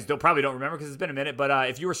 You guys probably don't remember because it's been a minute. But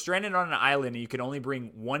if you were stranded on an island and you could only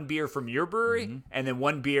bring one beer from your brewery and then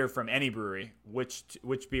one beer from any brewery, which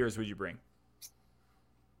beers would you bring?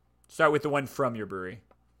 Start with the one from your brewery.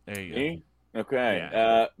 There you go. Me? Okay.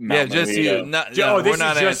 Yeah. Yeah, just you. Not, no, Oh, this we're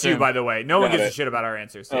not is just you, answering. by the way. No one Got gives a it. shit about our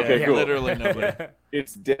answers. Okay, Yeah. cool. Literally nobody.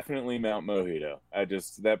 It's definitely Mount Mojito.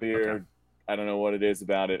 That beer. Okay. I don't know what it is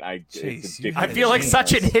about it. Jeez, it's you I addicting. feel like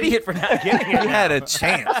such an idiot for not getting You it. had a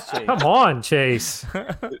chance. Chase. Come on, Chase.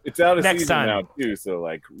 It's out of Next season time. now too, so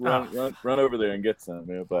like run over there and get some.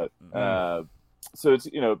 But so it's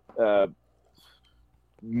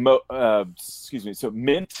excuse me. So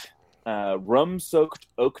mint, rum-soaked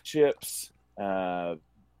oak chips. I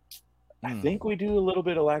think we do a little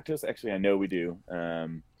bit of lactose. Actually, I know we do.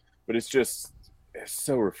 But it's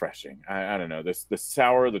so refreshing. I don't know. The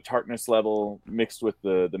sour, the tartness level mixed with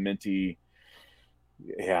the minty.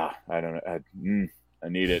 Yeah, I don't know. I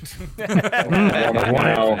need it.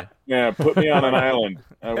 Yeah, put me on an island.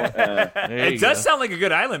 It does sound like a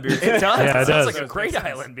good island beer. It does. Yeah, it Sounds does. like a great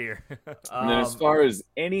island beer. And then as far as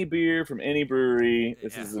any beer from any brewery,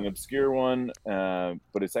 this is an obscure one,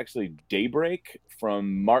 but it's actually Daybreak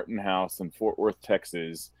from Martin House in Fort Worth,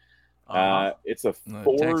 Texas. It's a No,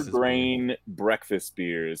 4-grain breakfast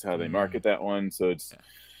beer is how they market that one. So it's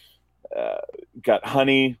got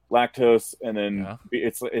honey, lactose, and then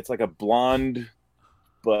it's like a blonde,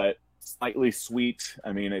 but slightly sweet.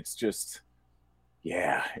 I mean, it's just,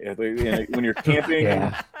 when you're camping.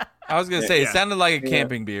 I was gonna say it sounded like a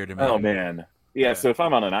camping beer to me. Oh man. Yeah, so if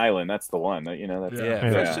I'm on an island, that's the one. That's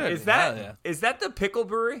for sure. Is that the pickle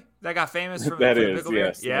brewery that got famous from That for the is, pickle beer?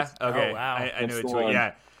 yes. Yeah. Okay. Oh, wow. I knew That's it the too. one.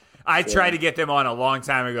 Yeah. I tried to get them on a long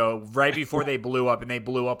time ago, right before they blew up, and they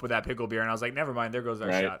blew up with that pickle beer, and I was like, never mind, there goes our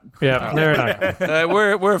Right. shot. Yeah, they're not.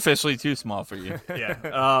 We're officially too small for you. Yeah.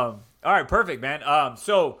 All right, perfect, man.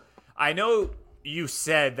 So I know you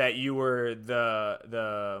said that you were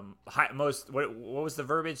the most what was the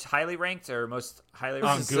verbiage? Highly ranked or most highly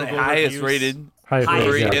ranked? Google highest reviews? rated Highest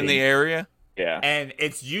brewery rated, yeah. in the area. Yeah. And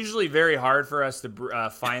it's usually very hard for us to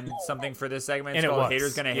find something for this segment. It's And it called was.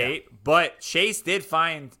 Haters Gonna Yeah. Hate. But Chase did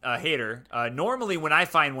find a hater. Normally, when I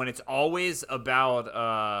find one, it's always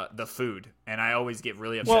about the food. And I always get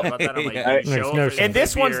really upset about that. I'm like, Yeah. you show Makes up no for sense. And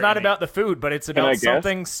this beer one's not and about the food, but it's I about guess?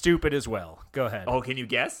 something stupid as well. Go ahead. Oh, can you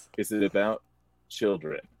guess? Is it about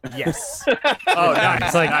children? Yes. Oh, nice.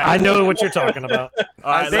 It's like I know what you're talking about.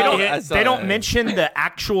 All right, They let don't. me hit- I saw They don't that. mention the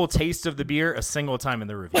actual taste of the beer a single time in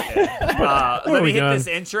the review. let are me we hit doing? this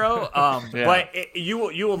intro. Yeah. But you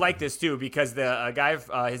will like this too because the guy,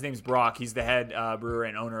 his name's Brock. He's the head brewer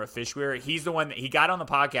and owner of Fishweir. He's the one that he got on the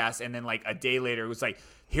podcast, and then like a day later, it was like,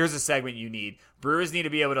 "Here's a segment you need. Brewers need to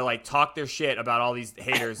be able to like talk their shit about all these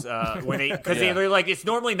haters when because they're like it's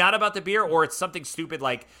normally not about the beer or it's something stupid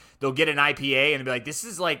like." They'll get an IPA and be like, "This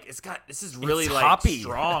is like this is really It's like hoppy.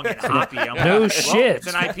 strong and hoppy." I'm No like, shit. It's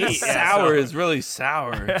an IPA. Sour is really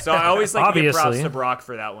sour. So I always like to give props Obviously. to Brock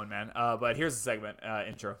for that one, man. But here's the segment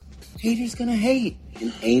intro. Haters gonna hate,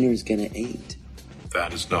 and ain'ters gonna ain't.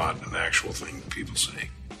 That is not an actual thing people say.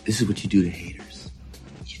 This is what you do to haters.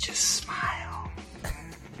 You just smile.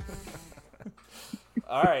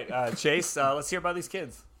 All right, Chase, let's hear about these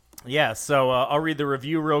kids. Yeah, so I'll read the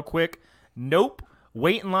review real quick. Nope.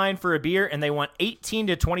 Wait in line for a beer, and they want 18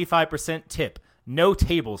 to 25% tip. No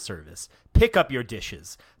table service. Pick up your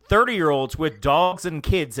dishes. 30-year-olds with dogs and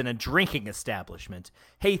kids in a drinking establishment.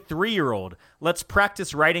 Hey, 3-year-old, let's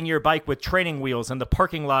practice riding your bike with training wheels in the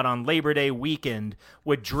parking lot on Labor Day weekend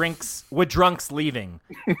with drunks leaving.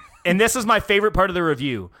 And this is my favorite part of the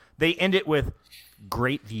review. They end it with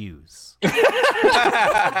great views.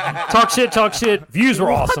 Talk shit. Views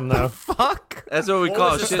were awesome, though. Fuck. That's what we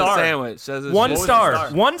call a shit sandwich. One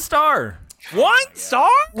star. 1 star. 1 star?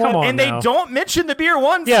 Come on And now. they don't mention the beer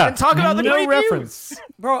once and talk about the no great reference. views.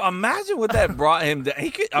 Bro, imagine what that brought him to.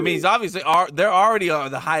 He's obviously they're already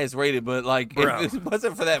the highest rated, but like if it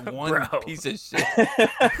wasn't for that one piece of shit.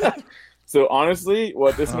 So honestly,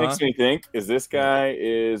 what this makes me think is this guy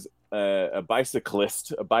is a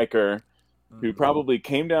bicyclist, a biker, who probably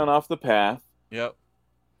came down off the path. Yep.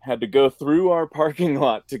 Had to go through our parking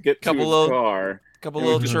lot to get to his car. Couple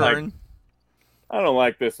little churn. Like, I don't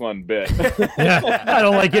like this one bit. Yeah, I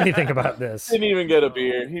don't like anything about this. Didn't even get a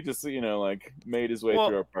beer. He just, like made his way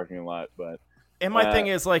through our parking lot. But and my thing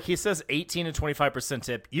is, like, he says 18 to 25%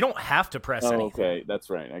 tip. You don't have to press anything. Okay, that's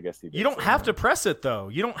right. I guess he did. You don't have to press it, though.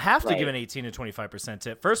 You don't have to give an 18 to 25%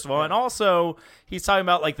 tip, first of all. And also, he's talking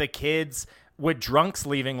about, like, the kids with drunks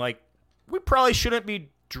leaving. Like, we probably shouldn't be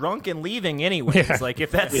drunk and leaving anyways. Yeah. Like,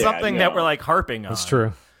 if that's something that we're, like, harping on. That's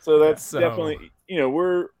true. So that's definitely,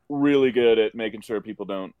 we're really good at making sure people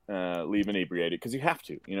don't leave inebriated because you have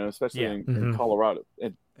to, especially in Colorado.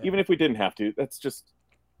 And even if we didn't have to, that's just,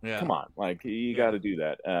 come on, like you got to do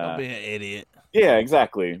that. Don't be an idiot. Yeah,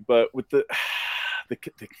 exactly. But with the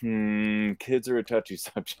kids are a touchy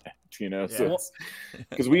subject, so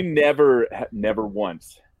because we never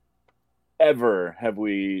once ever have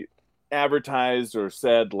we advertised or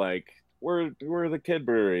said like, we're the kid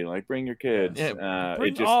brewery, like bring your kids.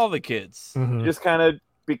 Bring all the kids. It just kind of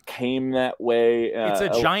became that way. It's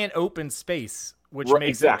a giant open space, which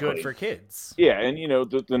makes it good for kids. Yeah, and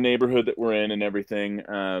the neighborhood that we're in and everything.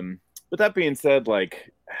 But that being said,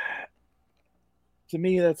 like to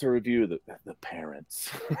me, that's a review of the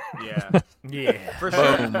parents. Yeah, for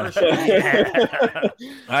sure.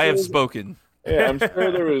 I have spoken. Yeah, I'm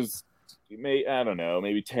sure there was. I don't know,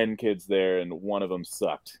 maybe 10 kids there, and one of them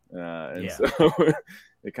sucked, so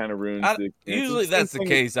it kind of ruins. Usually, that's the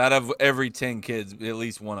case. Out of every 10 kids, at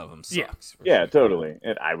least one of them sucks. Yeah, totally.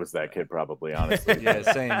 And I was that kid, probably, honestly. Yeah,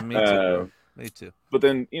 same. Me too. Me too. But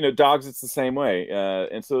then dogs, it's the same way.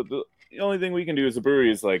 And so the only thing we can do as a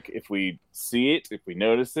brewery is like if we see it, if we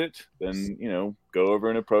notice it, then go over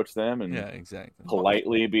and approach them and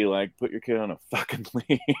politely be like, put your kid on a fucking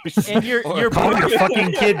leash. And you're calm your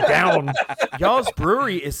fucking kid down. Y'all's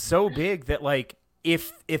brewery is so big that like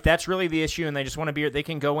if that's really the issue and they just want a beer, they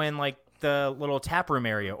can go in like the little tap room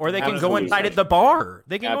area, or they can go inside at the bar.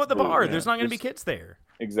 They can go at the bar. There's not going to be kids there.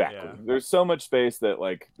 Exactly. Yeah. There's so much space that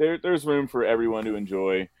like there's room for everyone to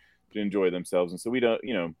enjoy themselves, and so we don't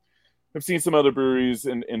I've seen some other breweries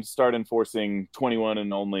and start enforcing 21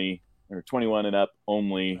 and only, or 21 and up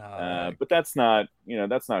only, but that's not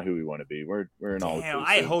who we want to be. We're an all.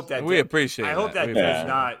 I hope that we appreciate. I hope that does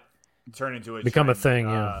not turn into a become trend. a thing.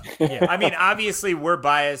 Yeah. I mean, obviously we're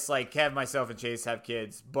biased. Like Kev, myself, and Chase have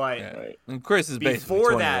kids, but and Chris is basically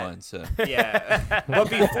 21. So but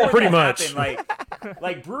before pretty that much happened,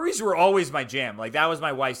 like breweries were always my jam. Like that was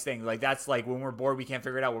my wife's thing. Like that's like when we're bored, we can't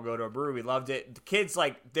figure it out, we'll go to a brewery. We loved it. The kids,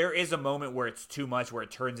 like there is a moment where it's too much, where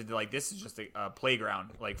it turns into like this is just a playground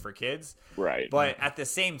like for kids. Right. But at the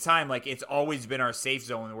same time, like it's always been our safe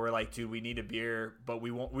zone. We're like, dude, we need a beer, but we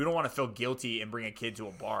don't want to feel guilty and bring a kid to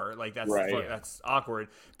a bar. Like that's that's awkward.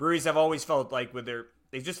 Breweries have always felt like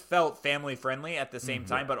they just felt family friendly at the same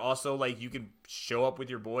time, but also like you can show up with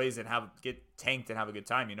your boys and get tanked and have a good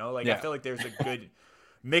time. I feel like there's a good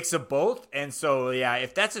mix of both. And so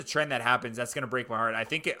if that's a trend that happens, that's gonna break my heart. I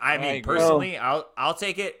think personally, I'll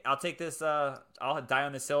take it. I'll take this. I'll die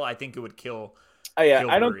on this hill. I think it would kill. I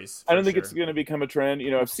don't think it's going to become a trend.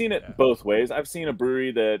 I've seen it both ways. I've seen a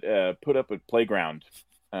brewery that put up a playground,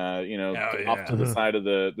 off to the side of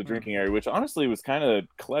the drinking area, which honestly was kind of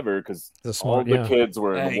clever because all the kids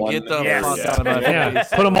were in one. Get the fuck out of my face.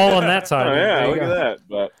 Put them all on that side. Oh, yeah, look at that.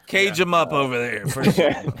 But cage them up over there. For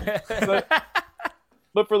sure.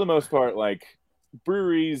 But for the most part, like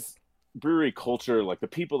brewery culture, like the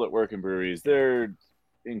people that work in breweries, they're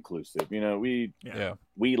inclusive. We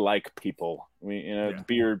like people.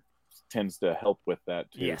 Beer tends to help with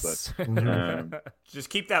that too. Yes. But, Just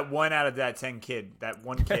keep that 1 out of that 10 kid. That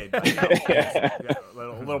one kid.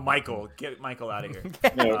 Little Michael. Get Michael out of here.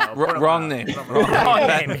 Wrong name.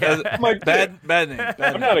 Bad name.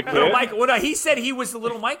 I'm not a kid. Little Michael. Well, no, he said he was the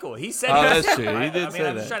little Michael. He said. Oh, he was that's him. true. He did say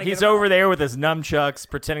I'm just that. trying to He's get him over there with his nunchucks,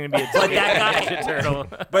 pretending to be a But that guy, turtle.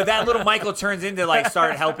 but that little Michael turns into like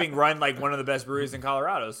start helping run like one of the best breweries in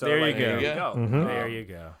Colorado. So There you like, go. There you go. There you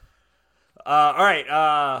go. All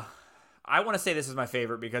right. I want to say this is my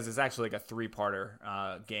favorite because it's actually like a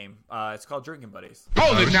 3-parter game. It's called Drinking Buddies.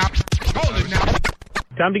 Hold it now.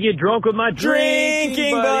 Time to get drunk with my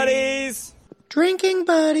Drinking Buddies. Drinking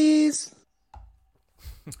buddies.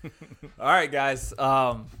 All right, guys.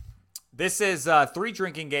 This is 3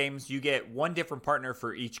 drinking games. You get 1 different partner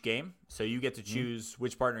for each game, so you get to choose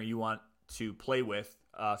which partner you want to play with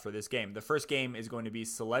for this game. The first game is going to be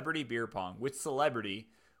Celebrity Beer Pong. Which celebrity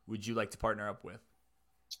would you like to partner up with?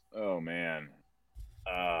 Oh man,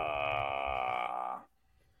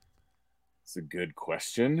 it's a good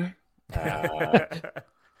question.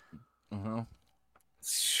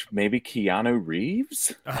 Maybe Keanu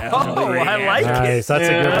Reeves. Oh, I like Nice. it. That's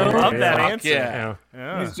a good I one. love that Fuck answer.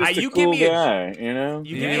 yeah. He's just a You cool give me a- guy, you know.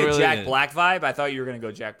 You Yeah, give me a really Jack is. Black vibe. I thought you were going to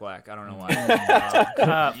go Jack Black. I don't know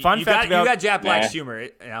why. Fun you fact got about Jack Black's humor.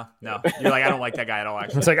 No. You're like, I don't like that guy at all,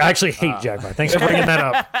 actually. It's like, I actually hate Jack Black. Thanks for bringing that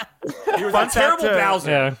up. He was a terrible Bowser.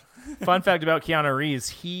 Yeah. fun fact about Keanu Reeves.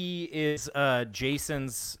 He is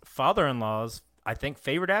Jason's father-in-law's, I think,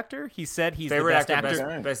 favorite actor. He said he's Favorite the best actor,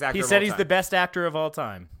 actor. best actor He of said all he's time. the best actor of all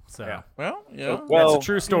time. So Yeah. Well, you know. Well, that's a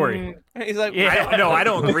true story. He's like, Yeah. I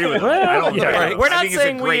don't agree with him. I don't Yeah, agree. we're I not think he's a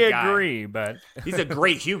saying we great guy. agree, but He's a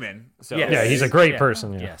great human. So yes. Yeah, he's a great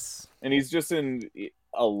person. Yeah. Yes. and he's just in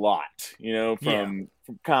a lot, you know, from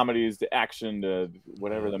comedies to action to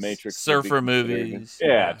whatever the Matrix. would be Surfer considered. movies.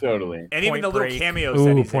 Yeah, totally, And even Point the little Break. cameos Ooh,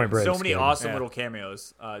 that he's Point in. Break's So many good. awesome Yeah. little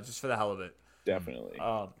cameos, just for the hell of it. definitely.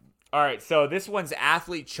 All right, so this one's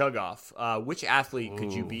athlete chug off. Which athlete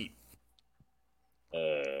could you beat?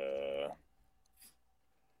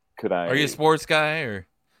 Could I? Are you a sports guy or?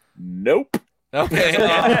 Nope. Okay. You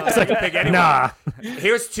can pick anyone. Nah.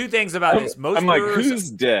 Here's 2 things about this. Most I'm like, brewers, who's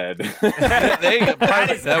dead? there you go. that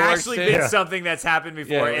has That works actually too. been Yeah. something that's happened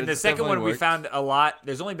before. Yeah, And the it's second one, definitely we worked. found a lot.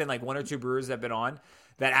 There's only been like 1 or 2 brewers that have been on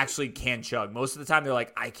that actually can chug. Most of the time, they're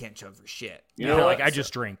like, I can't chug for shit. You They're know like, what? I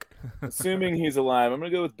just drink. Assuming he's alive, I'm gonna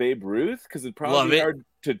go with Babe Ruth because it'd Love probably be it. hard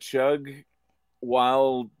to chug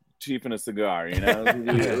while chiefing a cigar. You know,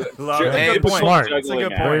 Love Sure, it. Hey, good point. smart. Juggling It's a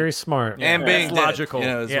good act. Very smart. And being It's dead, logical. you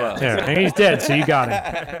know, as Yeah. well. Yeah, and he's dead, so you got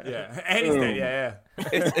him. Yeah. And he's dead. Yeah.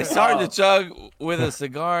 It's hard to chug with a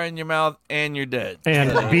cigar in your mouth and you're dead.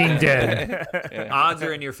 And being dead. Odds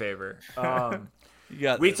are in your favor. You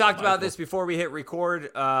got We this, talked about Michael. this before we hit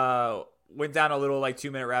record. Went down a little like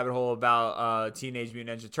 2-minute rabbit hole about Teenage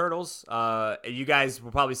Mutant Ninja Turtles. You guys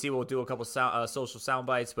will probably see. We'll do a couple social sound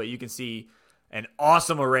bites, but you can see an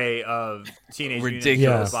awesome array of Teenage Mutant Ninja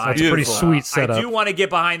Ridiculous. Turtles. Yeah, that's a pretty Beautiful. sweet setup. I do want to get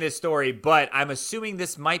behind this story, but I'm assuming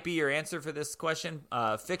this might be your answer for this question.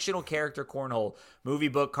 Fictional character, cornhole, movie,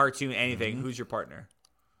 book, cartoon, anything. Who's your partner?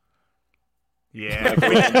 Yeah.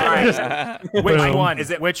 Which Boom. one? Is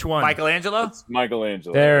it Which one? Michelangelo?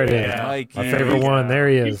 Michelangelo. There it is. Yeah. Mikey. My favorite one. There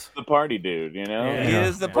he He's is. the party dude. You know, Yeah. He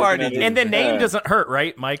is the party dude. And the name Yeah. doesn't hurt,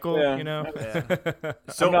 right, Michael? Yeah. You know.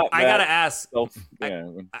 So I'm not I that gotta ask. Yeah.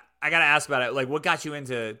 I gotta ask about it. Like, what got you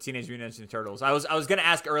into Teenage Mutant Ninja Turtles? I was gonna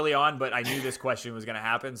ask early on, but I knew this question was gonna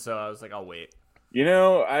happen, so I was like, I'll wait. You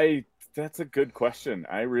know, that's a good question.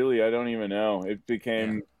 I don't even know. It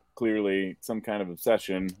became clearly some kind of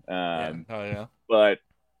obsession. Oh yeah. But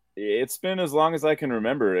it's been as long as I can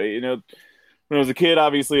remember. You know, when I was a kid,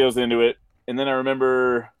 obviously I was into it. And then I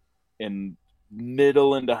remember in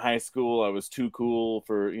middle into high school, I was too cool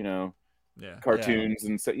for, you know, Yeah. cartoons.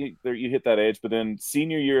 And so you hit that age. But then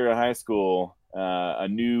senior year of high school, a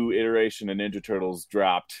new iteration of Ninja Turtles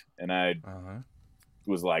dropped. And I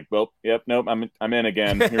was like, well, yep, nope, I'm in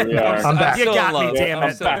again. Here we are. I'm back. You Still got in love. me, damn I'm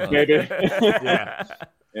it. back, baby. Yeah.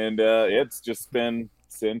 And it's just been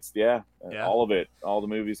since, Yeah. all of it, all the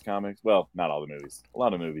movies, comics. Well, not all the movies. A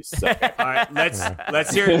lot of movies suck. All right.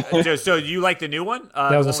 Let's hear. So you like the new one?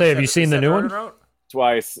 I was gonna say, have you seen the new one?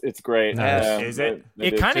 Twice. It's great. Nice. Is it?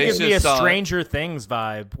 It kind of gives Jason me a saw it. Stranger Things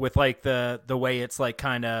vibe with like the way it's like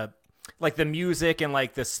kind of like the music and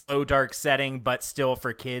like the slow dark setting, but still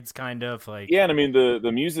for kids, kind of like. Yeah, and I mean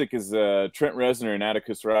the music is Trent Reznor and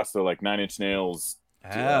Atticus Ross, so like Nine Inch Nails.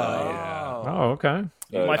 yeah. Oh, okay.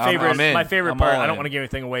 My I'm favorite in. my favorite I'm part. all I don't in. want to give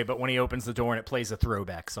anything away, but when he opens the door and it plays a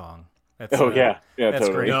throwback song. That's, yeah, that's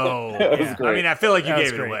totally. great. No. That was Yeah. I great. mean, I feel like you That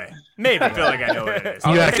was gave it great. away. Maybe. I feel like I know what it is.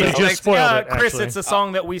 You actually just spoiled it, Chris, actually. it's a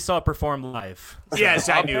song that we saw performed live. Yes,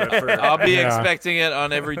 I knew it. I'll be Yeah. expecting it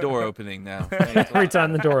on every door opening now. Every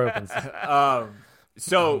time the door opens.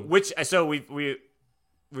 So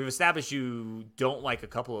we've established you don't like a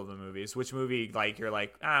couple of the movies. Which movie, like, you're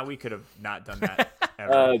like, we could have not done that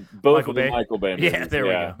ever. Both Michael of the Bay? Michael Bay movies. Yeah, there we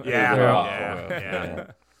go. Yeah, They're yeah, awful. yeah.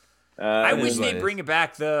 I I wish what it they'd is. bring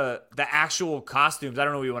back the actual costumes. I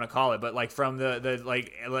don't know what you want to call it, but like from the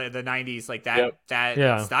 90s, like that Yep. that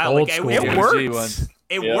Yeah, style. old Like, school. it Yeah. worked. OG one.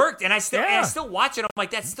 It Yep. worked, and I still Yeah. watch it. I'm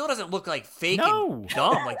like, that still doesn't look like fake No. and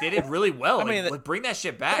dumb. Like, they did really well. I mean, like, bring that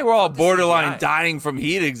shit back. They were all Fuck the borderline CGI. dying from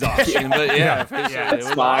heat exhaustion, but yeah, for sure, Yeah, it it's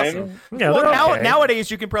was fine. awesome. Yeah, Well, they're okay.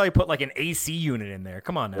 nowadays you can probably put like an AC unit in there.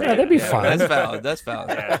 Come on now. Yeah, that'd be Yeah, fine. that's valid. That's valid.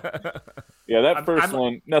 Yeah, that I'm- 1st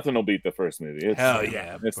one, nothing will beat the first movie. It's, Hell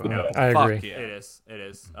yeah, it's the bro. best. I Fuck agree. yeah. It is. It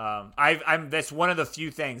is. I'm. That's one of the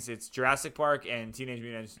few things. It's Jurassic Park and Teenage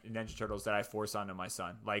Mutant Ninja Turtles that I force onto my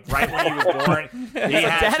son. Like, right when he was born, he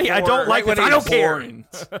had Daddy, I don't like When this. I he don't was care. born.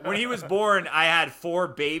 when he was born, I had 4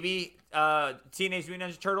 baby Teenage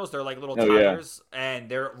Mutant Ninja Turtles. They're like little Oh, yeah. toddlers, and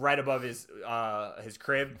they're right above his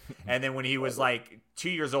crib. And then when he was like 2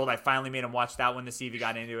 years old, I finally made him watch that one to see if he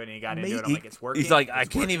got into it, and he got into it. I'm like, it's working. He's like, I It's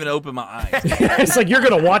can't working. even open my eyes. It's like you're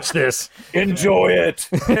gonna watch this. Enjoy it.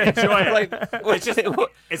 enjoy it. Like, It's just, it's what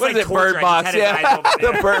like is it, torture. Bird I Box? just had his Yeah, eyes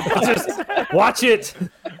open. the Bird Box. Watch it.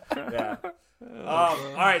 Yeah. All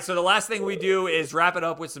right. So the last thing we do is wrap it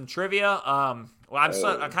up with some trivia. Well,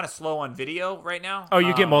 I'm kind of slow on video right now. Oh,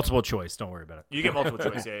 you get multiple choice. Don't worry about it. You get multiple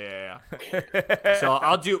choice. Yeah. So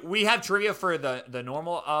I'll do. We have trivia for the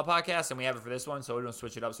normal podcast, and we have it for this one. So we're gonna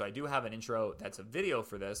switch it up. So I do have an intro that's a video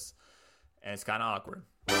for this, and it's kind of awkward.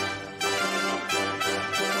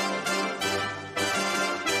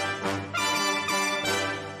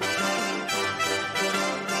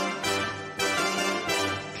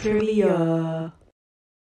 Trivia.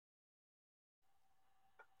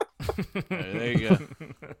 There you go.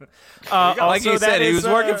 Also, Like he that said, he is, was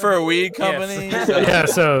working for a weed company. yes. so- Yeah,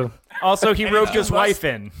 so Also, he roped his us. wife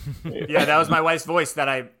in. Yeah, that was my wife's voice that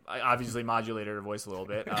I obviously modulated her voice a little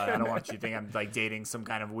bit. I don't want you to think I'm like dating some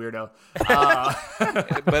kind of weirdo.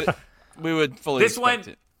 but we would fully This expect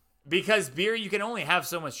one- it. Because beer, you can only have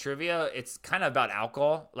so much trivia. It's kind of about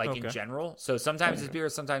alcohol, like in Okay. general. So sometimes it's beer,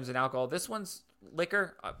 sometimes it's alcohol. This one's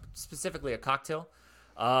liquor, specifically a cocktail.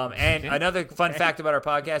 And another fun fact about our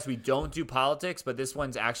podcast, we don't do politics, but this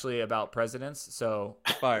one's actually about presidents. So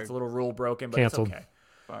Fired. it's a little rule broken, but Canceled. it's okay.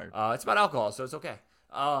 Fired. It's about alcohol, so it's okay.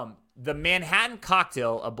 The Manhattan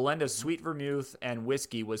cocktail, a blend of sweet vermouth and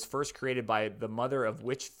whiskey, was first created by the mother of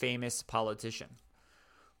which famous politician?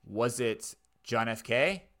 Was it John F.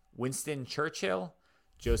 K., Winston Churchill,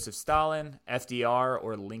 Joseph Stalin, FDR,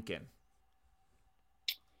 or Lincoln?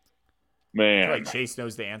 I Man. feel like Chase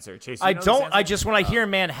knows the answer. Chase, you I know this don't. answer? I just when I hear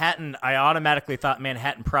Manhattan, I automatically thought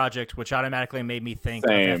Manhattan Project, which automatically made me think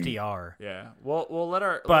Same. of FDR. Yeah. Well, we'll let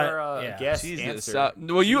our yeah. guest Jesus. answer.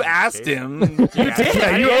 Well, you Jesus, asked Chase. him.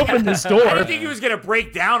 yeah, you opened this I door. didn't think he was gonna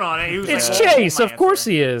break down on it. He was It's like, "Oh, Chase, my of course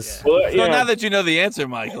answer." he is. Well, So yeah. now that you know the answer,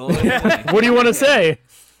 Michael. What do you want to say?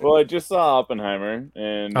 Well, I just saw Oppenheimer,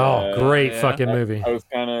 and Oh, great yeah. fucking movie. I was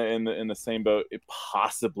kind of in the same boat.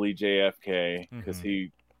 Possibly JFK because Mhm.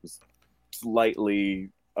 he was slightly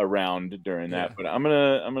around during that. Yeah. But I'm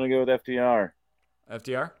gonna go with FDR.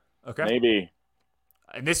 FDR. Okay. Maybe.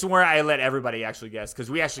 And this is where I let everybody actually guess because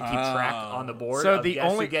we actually keep track Oh. on the board. So of the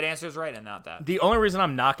guests only- who get answers right and not that. The only reason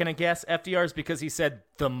I'm not gonna guess FDR is because he said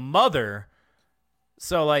the mother.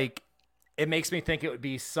 So like, it makes me think it would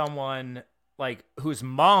be someone like whose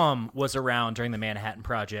mom was around during the Manhattan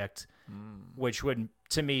Project, which would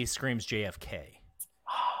to me screams JFK.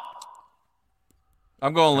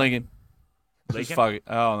 I'm going Lincoln. Just Lincoln? fuck it.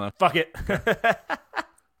 I don't know. Fuck it.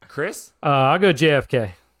 Chris? I'll go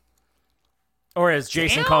JFK. Or as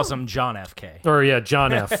Jason calls him, John F.K. Or yeah,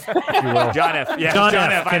 John F. If you will. John F. Yeah, John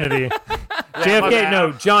F. Kennedy. my JFK, bad.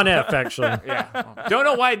 no, John F. Actually, Yeah. Don't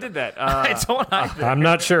know why I did that. I don't either. I'm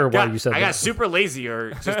not sure why you said I that. got super lazy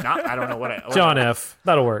or just not. I don't know what I. John F.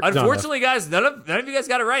 That'll work. John F. Unfortunately, guys, none of you guys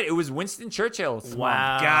got it right. It was Winston Churchill.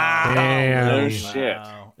 Wow. God. Damn. No shit.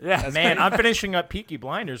 Wow. Yeah, Man, I'm finishing up Peaky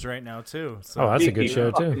Blinders right now too. So Oh, that's a good Peaky show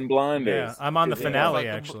too. fucking Blinders. yeah, I'm on the Yeah. finale Fucking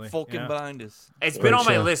actually. Fucking Yeah. blinders. It's Great been on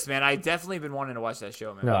my show. list, man. I definitely been wanting to watch that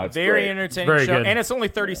show, man. No, It's Very great. entertaining Very show, good. and it's only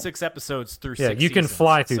 36 episodes through. Yeah, 6 you can seasons,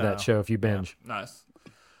 fly through so- that show if you binge. Nice.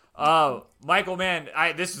 Michael, man,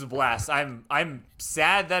 this is a blast. I'm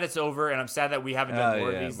sad that it's over, and I'm sad that we haven't done Oh,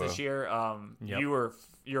 more yeah, of these bro. this year. Yep.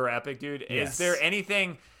 You're epic, dude. Yes. Is there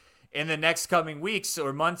anything in the next coming weeks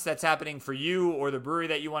or months that's happening for you or the brewery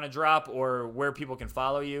that you want to drop, or where people can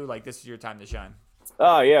follow you, like this is your time to shine.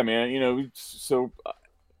 Oh yeah, man.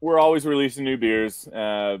 We're always releasing new beers.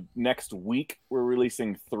 Next week we're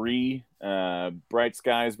releasing 3 Bright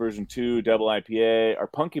Skies version 2 double IPA, our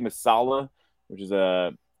Punky Masala, which is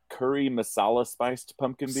a curry masala spiced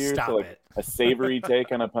pumpkin beer. Stop so like it. a savory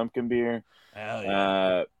take on a pumpkin beer. Hell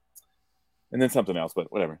yeah. And then something else,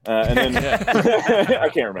 but whatever. And then I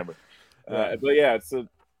can't remember. But yeah, so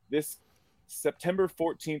this September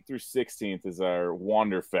 14th through 16th is our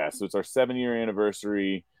Wander Fest. So it's our 7-year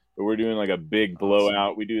anniversary, but we're doing like a big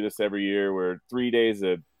blowout. We do this every year where 3 days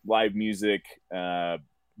of live music,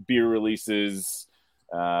 beer releases.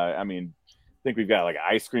 I think we've got like an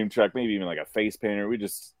ice cream truck, maybe even like a face painter. We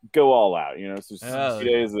just go all out, So it's 3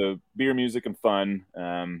 days of beer, music, and fun.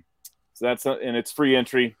 So and it's free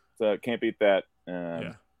entry, so can't beat that.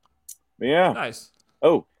 But yeah. Nice.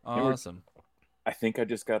 Oh, Awesome. I think I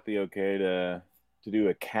just got the okay to do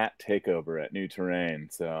a cat takeover at New Terrain.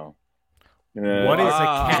 So, What is a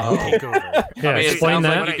cat takeover? Yeah, It explain sounds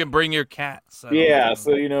that. like you can bring your cat. So. yeah,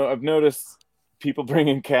 so I've noticed people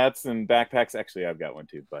bringing cats and backpacks. Actually, I've got one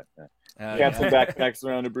too, but cats and backpacks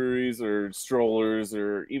around the breweries or strollers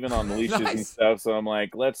or even on leashes and stuff. So I'm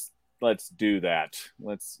like, let's do that.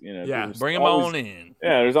 Let's Bring them on in.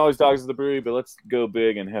 Yeah, there's always dogs at the brewery, but let's go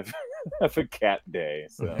big and have a cat day.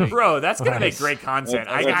 So. Bro, that's going to make great content.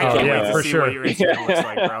 I can't wait to see what your Instagram looks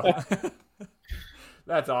like, bro.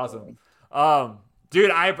 That's awesome. Dude,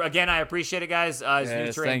 I appreciate it, guys. It's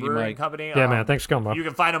New Terrain Brewing Company. Yeah, man. Thanks for coming, bro. You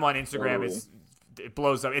can find them on Instagram. It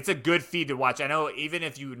blows up. It's a good feed to watch. I know even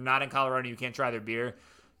if you're not in Colorado, you can't try their beer.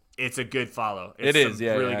 It's a good follow. It's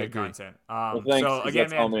really good content. Well, thanks, so again,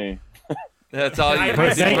 that's all me. That's all you.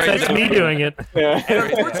 That's me doing it. And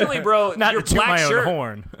unfortunately, bro, Not your to toot black my own shirt,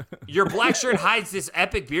 horn. your black shirt hides this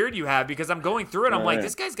epic beard you have because I'm going through it. I'm like, Right.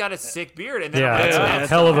 this guy's got a sick beard. And then Yeah, I'm like, that's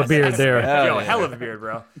hell of a beard there. hell of a beard,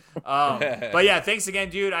 bro. But yeah, thanks again,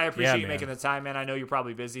 dude. I appreciate you man. making the time, man. I know you're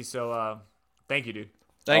probably busy, so thank you, dude.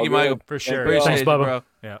 Thank you, All Michael. good. For sure. Appreciate Thanks, you, Bubba. bro.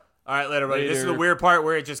 Yeah. All right, later, buddy. This is the Later. weird part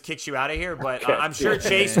where it just kicks you out of here, but I'm sure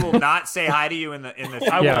Chase will not say hi to you in the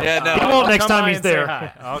future. Yeah. no. He won't next Come time by he's and say there.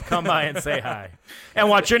 hi. I'll come by and say hi. And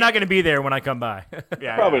watch, you're not going to be there when I come by.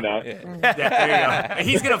 Yeah, Probably not. Yeah, there you go.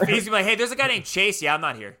 He's gonna be like, hey, there's a guy named Chase. Yeah, I'm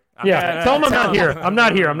not here. Yeah, tell him I'm not here. I'm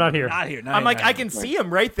not here. I'm not here. Not here. I'm like, I can see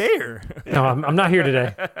him right there. No, I'm not here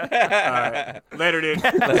today. All right. Later, dude.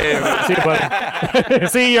 See you, buddy.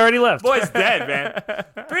 See, you already left. Boy's dead,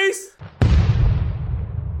 man. Peace.